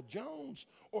Dow Jones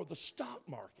or the stock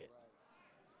market.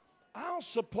 I'll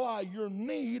supply your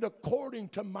need according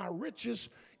to my riches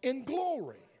in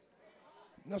glory.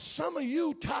 Now, some of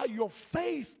you tie your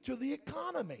faith to the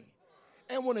economy.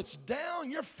 And when it's down,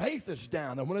 your faith is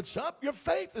down. And when it's up, your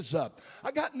faith is up.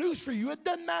 I got news for you. It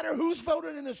doesn't matter who's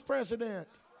voted in as president.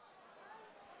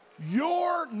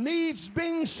 Your needs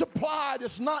being supplied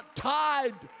is not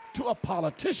tied to a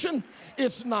politician.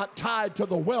 It's not tied to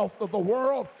the wealth of the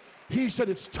world. He said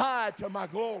it's tied to my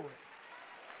glory.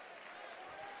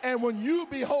 And when you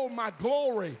behold my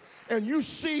glory and you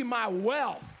see my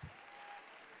wealth,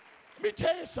 let me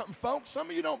tell you something, folks. Some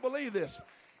of you don't believe this.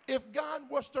 If God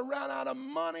was to run out of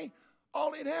money,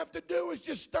 all he'd have to do is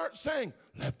just start saying,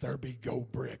 let there be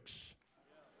gold bricks.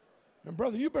 And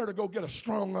brother, you better go get a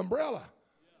strong umbrella,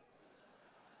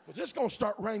 because it's going to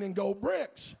start raining gold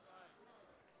bricks.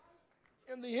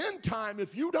 In the end time,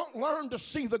 if you don't learn to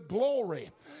see the glory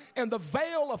and the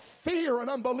veil of fear and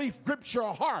unbelief grips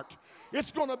your heart,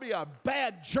 it's going to be a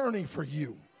bad journey for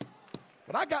you.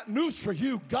 But I got news for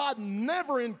you. God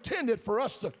never intended for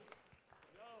us to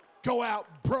go out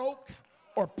broke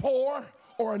or poor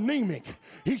or anemic.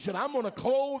 He said, I'm going to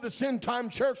clothe this end time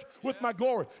church with my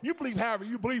glory. You believe however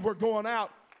you believe we're going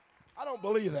out. I don't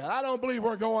believe that. I don't believe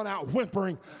we're going out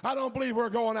whimpering. I don't believe we're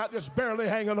going out just barely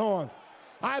hanging on.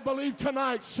 I believe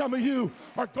tonight some of you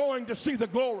are going to see the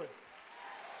glory.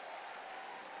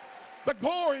 The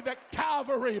glory that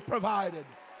Calvary provided.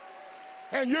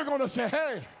 And you're going to say,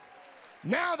 hey,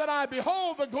 now that I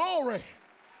behold the glory,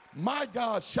 my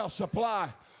God shall supply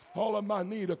all of my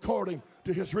need according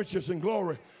to his riches and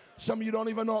glory. Some of you don't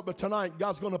even know it, but tonight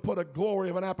God's going to put a glory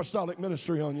of an apostolic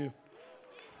ministry on you.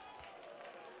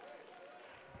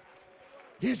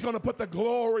 He's going to put the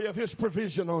glory of his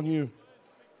provision on you.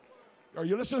 Are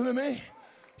you listening to me?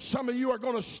 Some of you are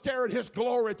going to stare at his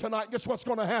glory tonight. Guess what's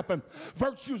going to happen?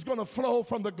 Virtue is going to flow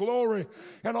from the glory.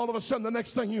 And all of a sudden, the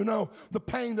next thing you know, the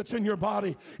pain that's in your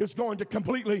body is going to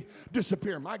completely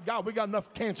disappear. My God, we got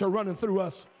enough cancer running through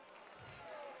us.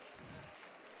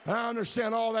 I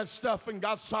understand all that stuff and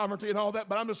God's sovereignty and all that,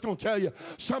 but I'm just going to tell you,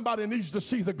 somebody needs to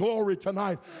see the glory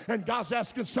tonight. And God's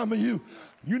asking some of you,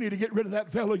 you need to get rid of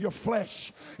that veil of your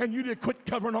flesh. And you need to quit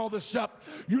covering all this up.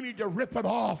 You need to rip it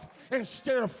off and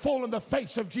stare full in the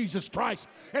face of Jesus Christ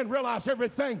and realize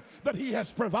everything that he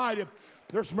has provided.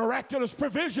 There's miraculous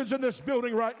provisions in this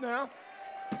building right now.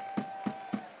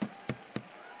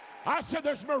 I said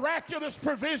there's miraculous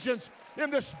provisions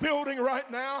in this building right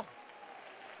now.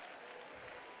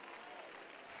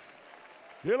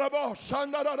 Ilabo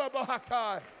shandara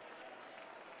bahakai.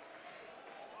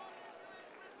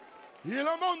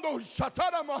 Ilamondo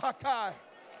shatara mahakai.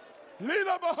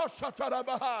 Lila baha shatara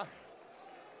bahai.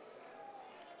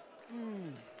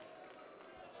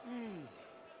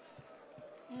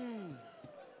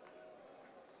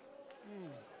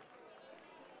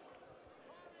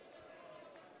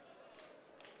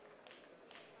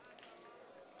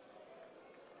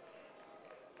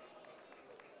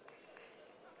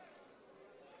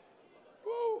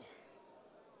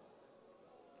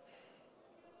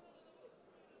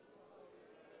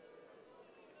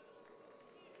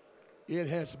 It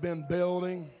has been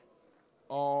building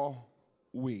all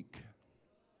week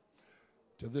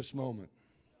to this moment.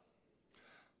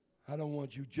 I don't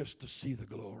want you just to see the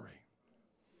glory.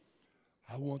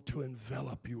 I want to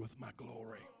envelop you with my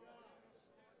glory.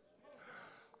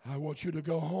 I want you to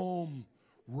go home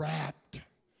wrapped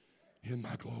in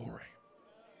my glory.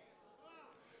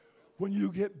 When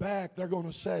you get back, they're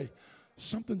going to say,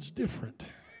 something's different.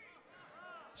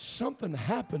 Something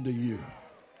happened to you.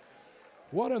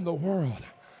 What in the world?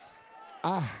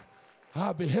 I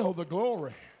beheld the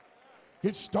glory.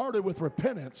 It started with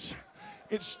repentance.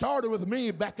 It started with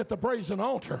me back at the brazen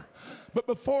altar. But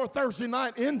before Thursday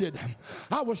night ended,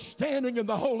 I was standing in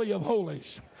the Holy of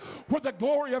Holies where the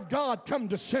glory of God come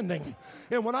descending.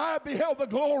 And when I beheld the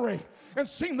glory and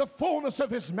seen the fullness of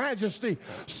his majesty,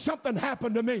 something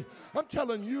happened to me. I'm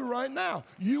telling you right now,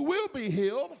 you will be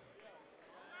healed.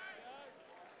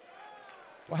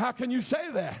 Well, how can you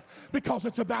say that? Because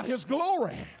it's about his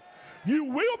glory. You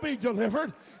will be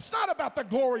delivered. It's not about the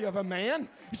glory of a man.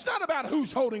 It's not about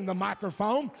who's holding the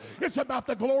microphone. It's about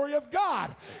the glory of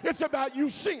God. It's about you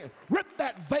singing. Rip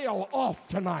that veil off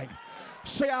tonight.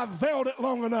 Say, I've veiled it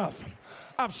long enough.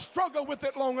 I've struggled with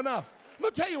it long enough.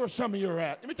 Let me tell you where some of you are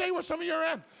at. Let me tell you where some of you are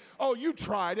at. Oh, you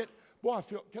tried it. Boy, I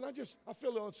feel a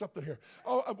little something here.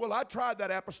 Oh, well, I tried that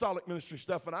apostolic ministry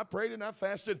stuff, and I prayed and I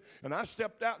fasted, and I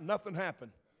stepped out, and nothing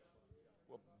happened.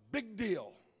 Well, big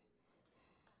deal.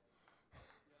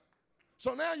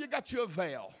 So now you got you a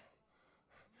veil.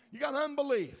 You got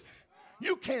unbelief.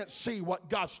 You can't see what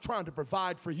God's trying to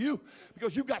provide for you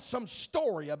because you got some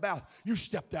story about you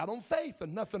stepped out on faith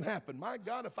and nothing happened. My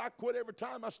God, if I quit every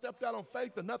time I stepped out on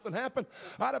faith and nothing happened,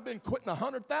 I'd have been quitting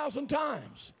 100,000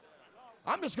 times.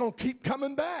 I'm just going to keep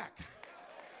coming back.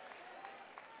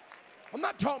 I'm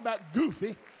not talking about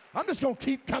goofy. I'm just going to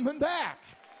keep coming back.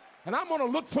 And I'm going to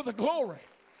look for the glory.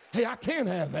 Hey, I can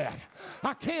have that.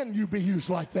 I can you be used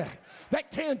like that.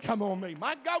 That can come on me.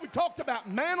 My God, we talked about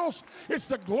mantles. It's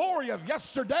the glory of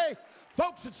yesterday.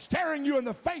 Folks, it's staring you in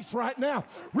the face right now.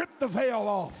 Rip the veil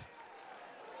off.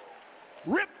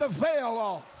 Rip the veil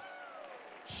off.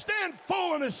 Stand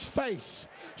full in his face.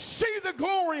 See the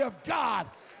glory of God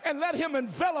and let him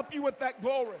envelop you with that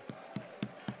glory.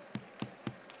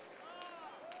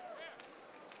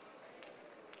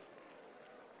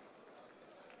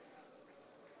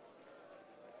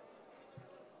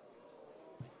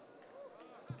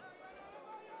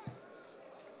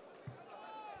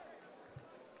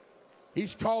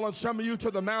 He's calling some of you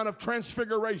to the Mount of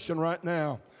Transfiguration right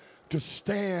now to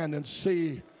stand and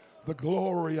see the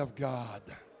glory of God.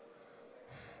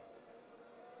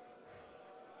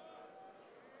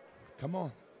 Come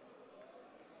on.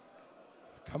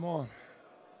 Come on.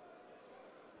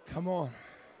 Come on.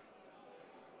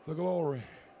 The glory.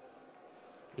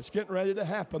 It's getting ready to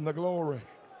happen, the glory.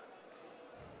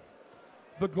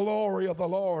 The glory of the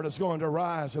Lord is going to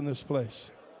rise in this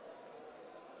place.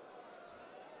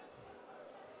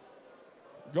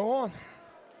 Go on.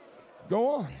 Go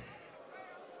on.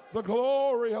 The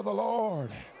glory of the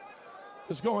Lord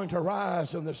is going to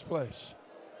rise in this place.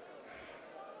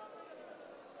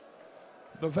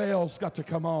 The veil's got to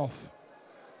come off.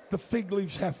 The fig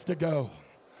leaves have to go.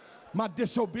 My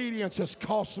disobedience has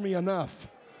cost me enough.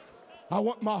 I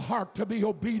want my heart to be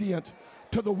obedient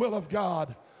to the will of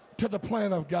God, to the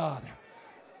plan of God.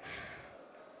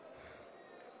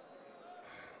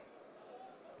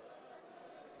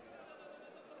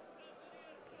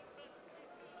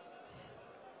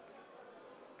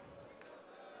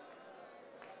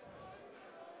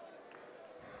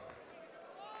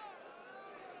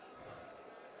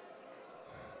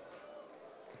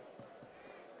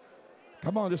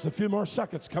 Come on, just a few more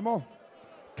seconds. Come on.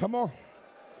 Come on.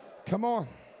 Come on.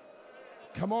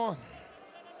 Come on.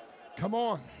 Come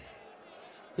on.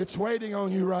 It's waiting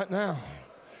on you right now.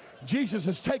 Jesus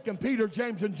has taken Peter,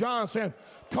 James, and John saying,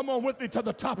 come on with me to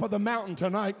the top of the mountain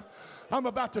tonight. I'm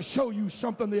about to show you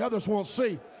something the others won't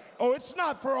see. Oh, it's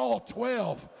not for all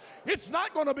 12. It's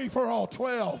not going to be for all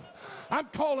 12. I'm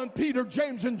calling Peter,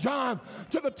 James, and John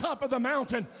to the top of the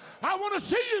mountain. I want to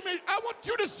see you. I want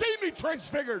you to see me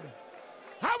transfigured.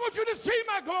 I want you to see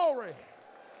my glory.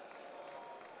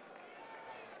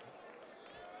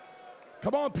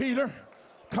 Come on, Peter.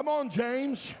 Come on,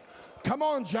 James. Come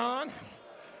on, John.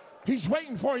 He's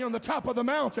waiting for you on the top of the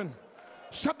mountain.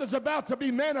 Something's about to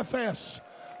be manifest.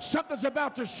 Something's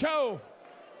about to show.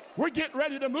 We're getting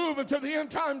ready to move into the end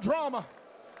time drama.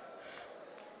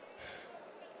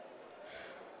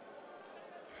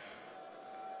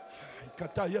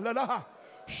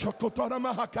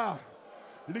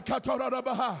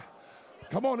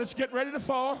 Come on, it's getting ready to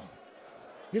fall.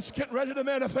 It's getting ready to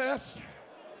manifest.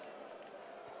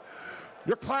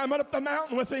 You're climbing up the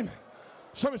mountain with him.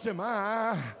 Somebody said,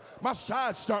 my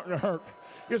side's starting to hurt.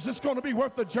 Is this going to be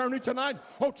worth the journey tonight?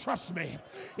 Oh, trust me.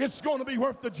 It's going to be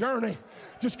worth the journey.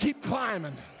 Just keep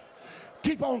climbing.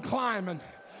 Keep on climbing.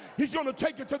 He's going to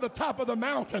take you to the top of the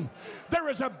mountain. There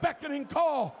is a beckoning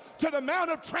call to the Mount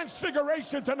of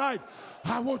Transfiguration tonight.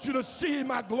 I want you to see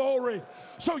my glory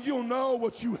so you'll know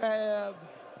what you have.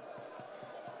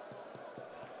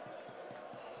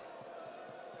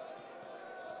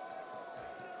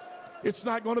 It's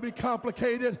not going to be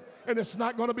complicated and it's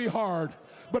not going to be hard.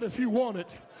 But if you want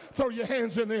it, throw your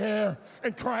hands in the air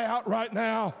and cry out right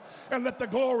now and let the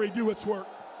glory do its work.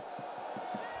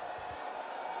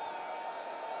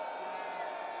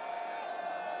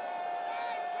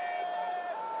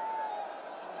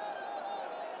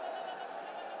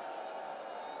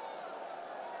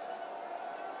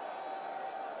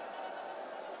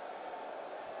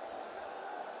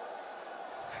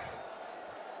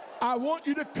 I want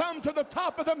you to come to the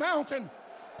top of the mountain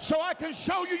so I can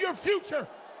show you your future.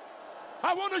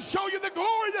 I want to show you the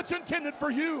glory that's intended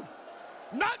for you.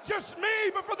 Not just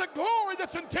me, but for the glory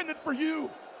that's intended for you.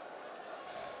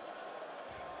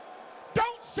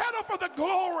 Don't settle for the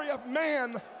glory of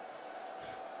man.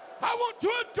 I want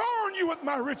to adorn you with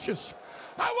my riches.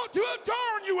 I want to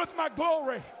adorn you with my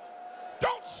glory.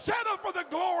 Don't settle for the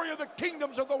glory of the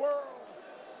kingdoms of the world.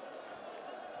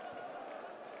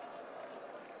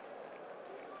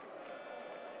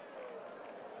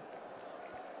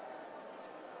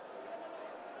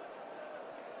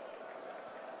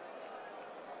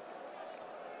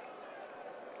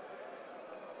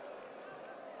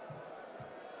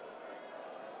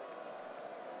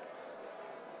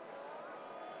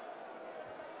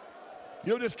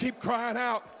 You'll just keep crying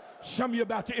out. Some of you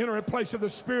about to enter a place of the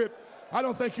Spirit I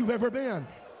don't think you've ever been.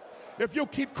 If you'll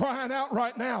keep crying out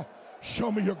right now,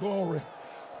 show me your glory.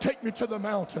 Take me to the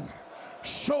mountain.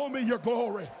 Show me your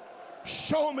glory.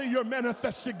 Show me your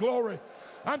manifested glory.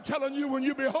 I'm telling you, when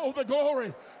you behold the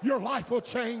glory, your life will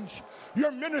change.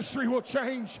 Your ministry will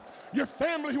change. Your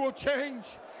family will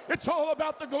change. It's all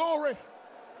about the glory.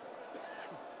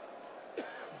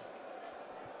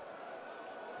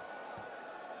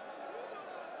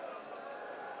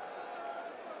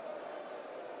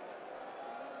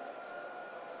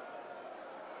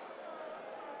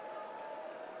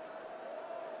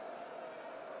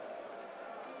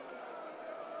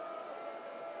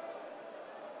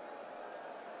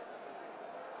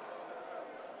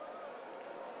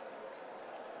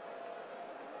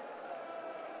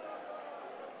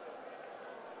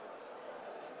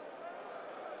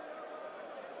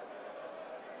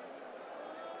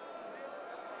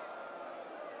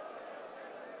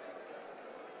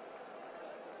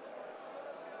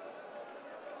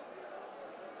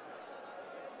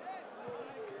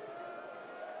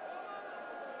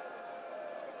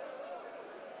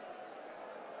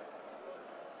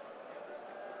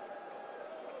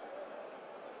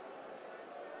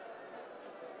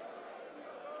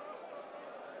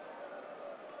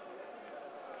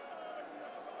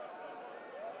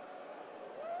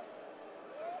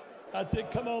 I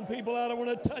said, come on, people, I don't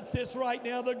want to touch this right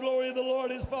now. The glory of the Lord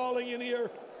is falling in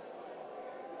here.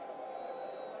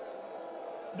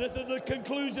 This is the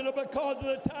conclusion of because of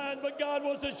the time, but God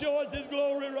wants to show us his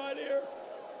glory right here.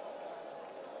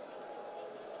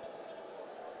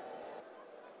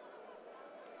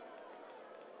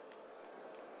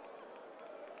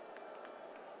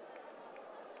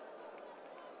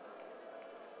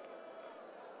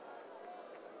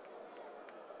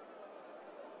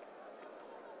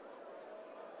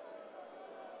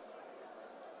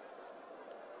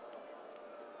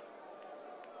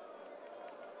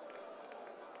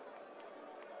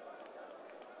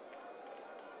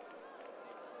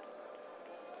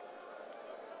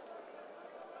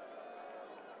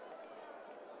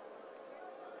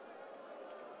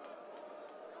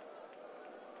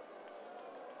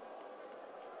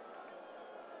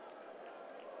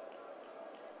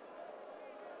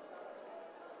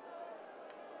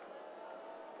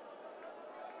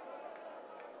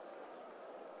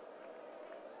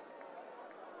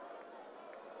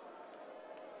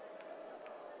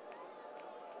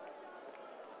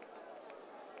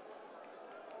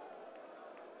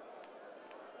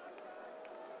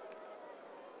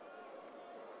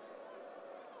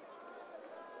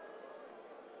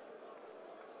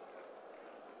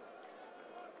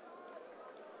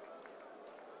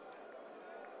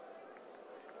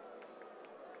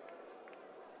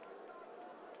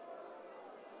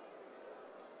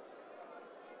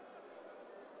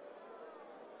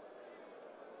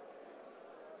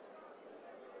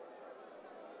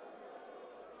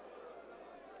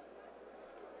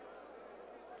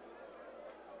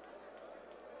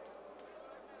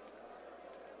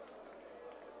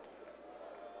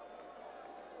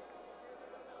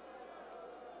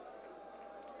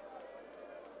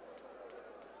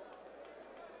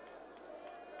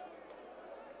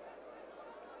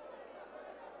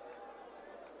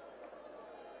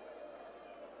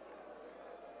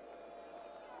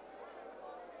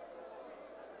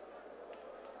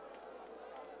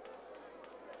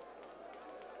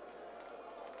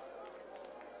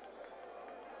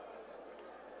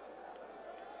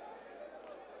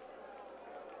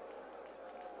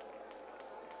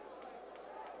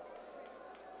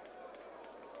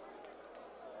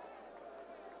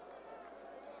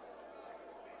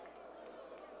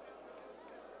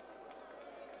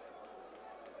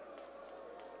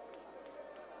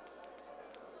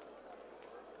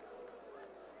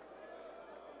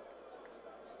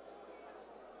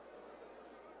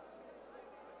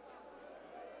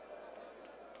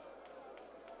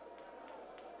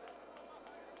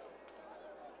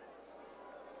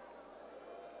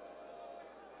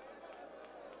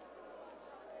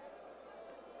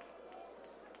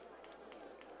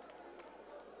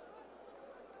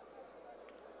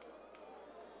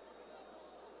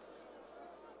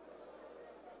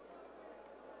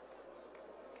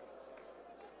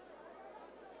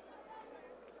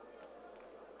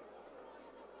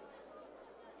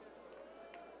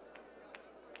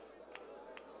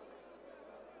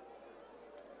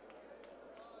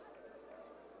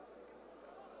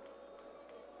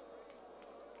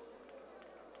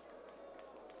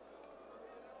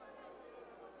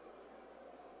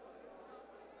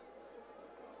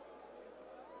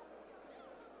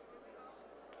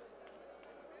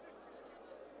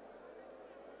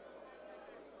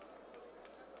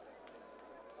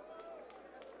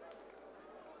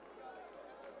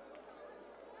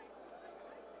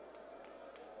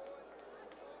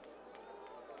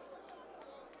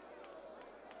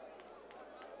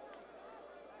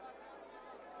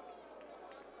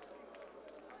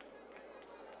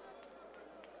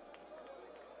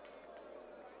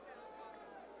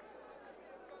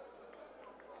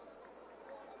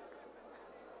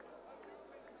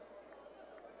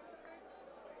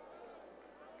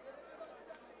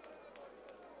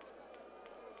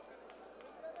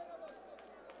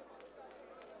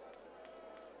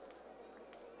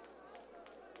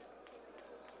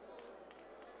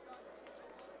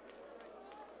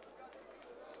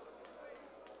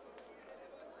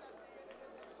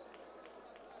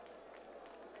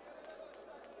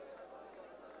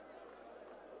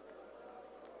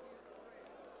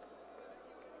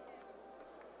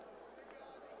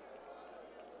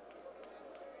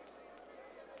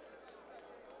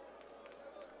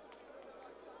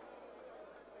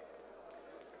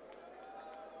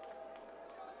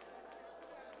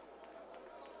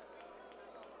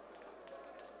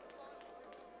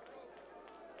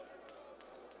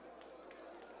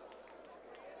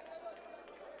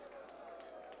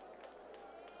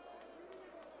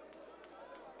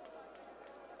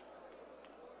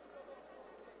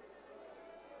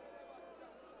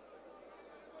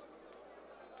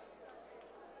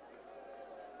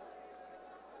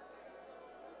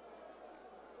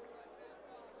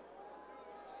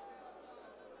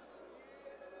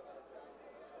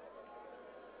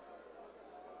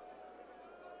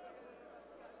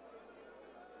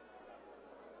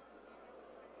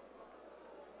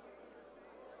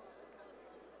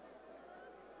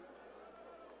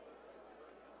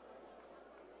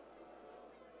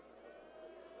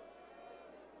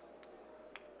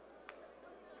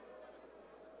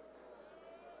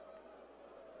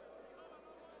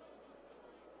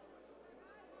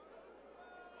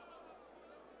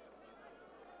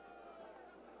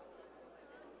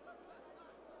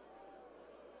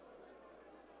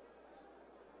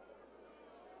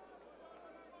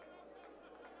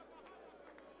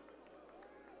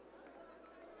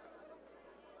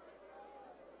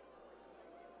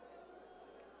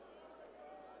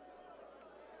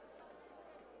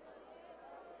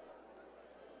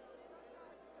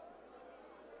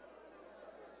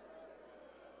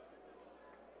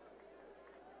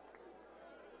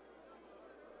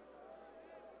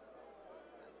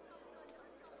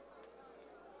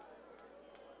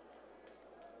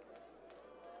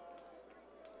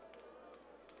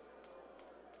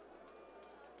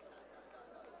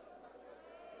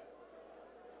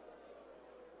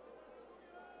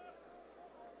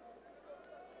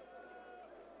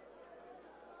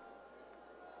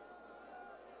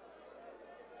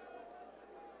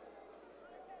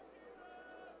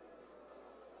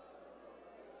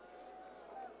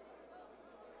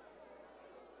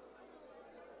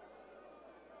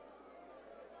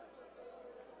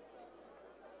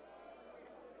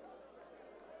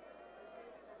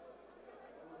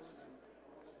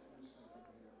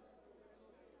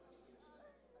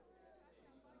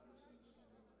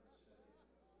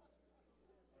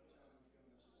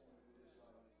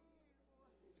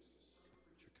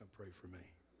 pray for me.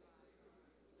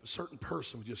 If a certain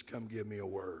person would just come give me a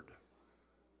word.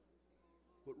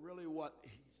 But really what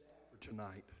he's after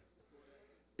tonight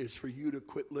is for you to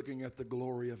quit looking at the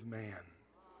glory of man.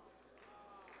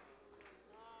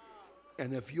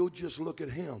 And if you'll just look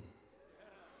at him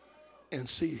and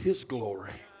see his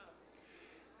glory,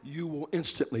 you will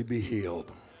instantly be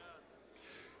healed.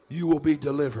 You will be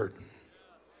delivered.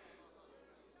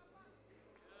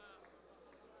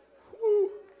 Woo.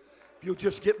 If you'll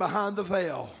just get behind the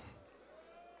veil,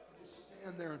 just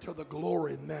stand there until the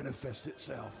glory manifests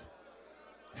itself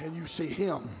and you see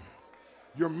him,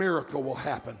 your miracle will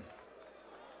happen.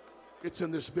 It's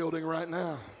in this building right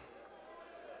now.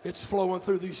 It's flowing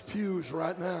through these pews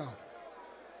right now.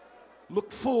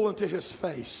 Look full into his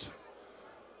face.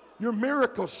 Your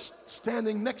miracle's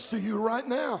standing next to you right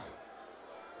now.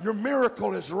 Your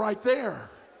miracle is right there.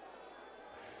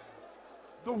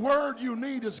 The word you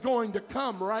need is going to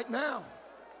come right now.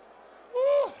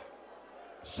 Woo.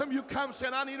 Some of you come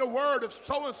saying, I need a word. If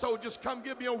so-and-so just come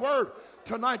give me a word.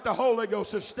 Tonight the Holy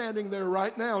Ghost is standing there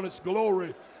right now in its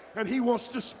glory. And he wants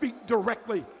to speak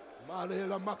directly. Come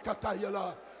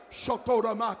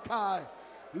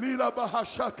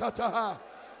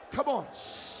on,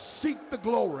 seek the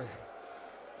glory.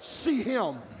 See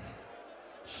him.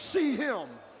 See him.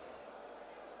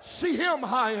 See him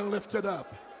high and lifted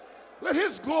up. Let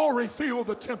his glory fill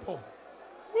the temple.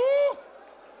 Woo.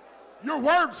 Your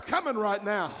word's coming right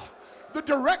now. The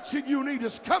direction you need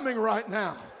is coming right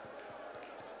now.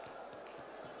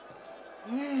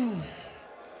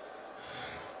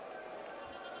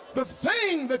 The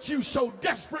thing that you so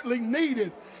desperately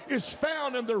needed is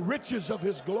found in the riches of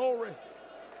his glory.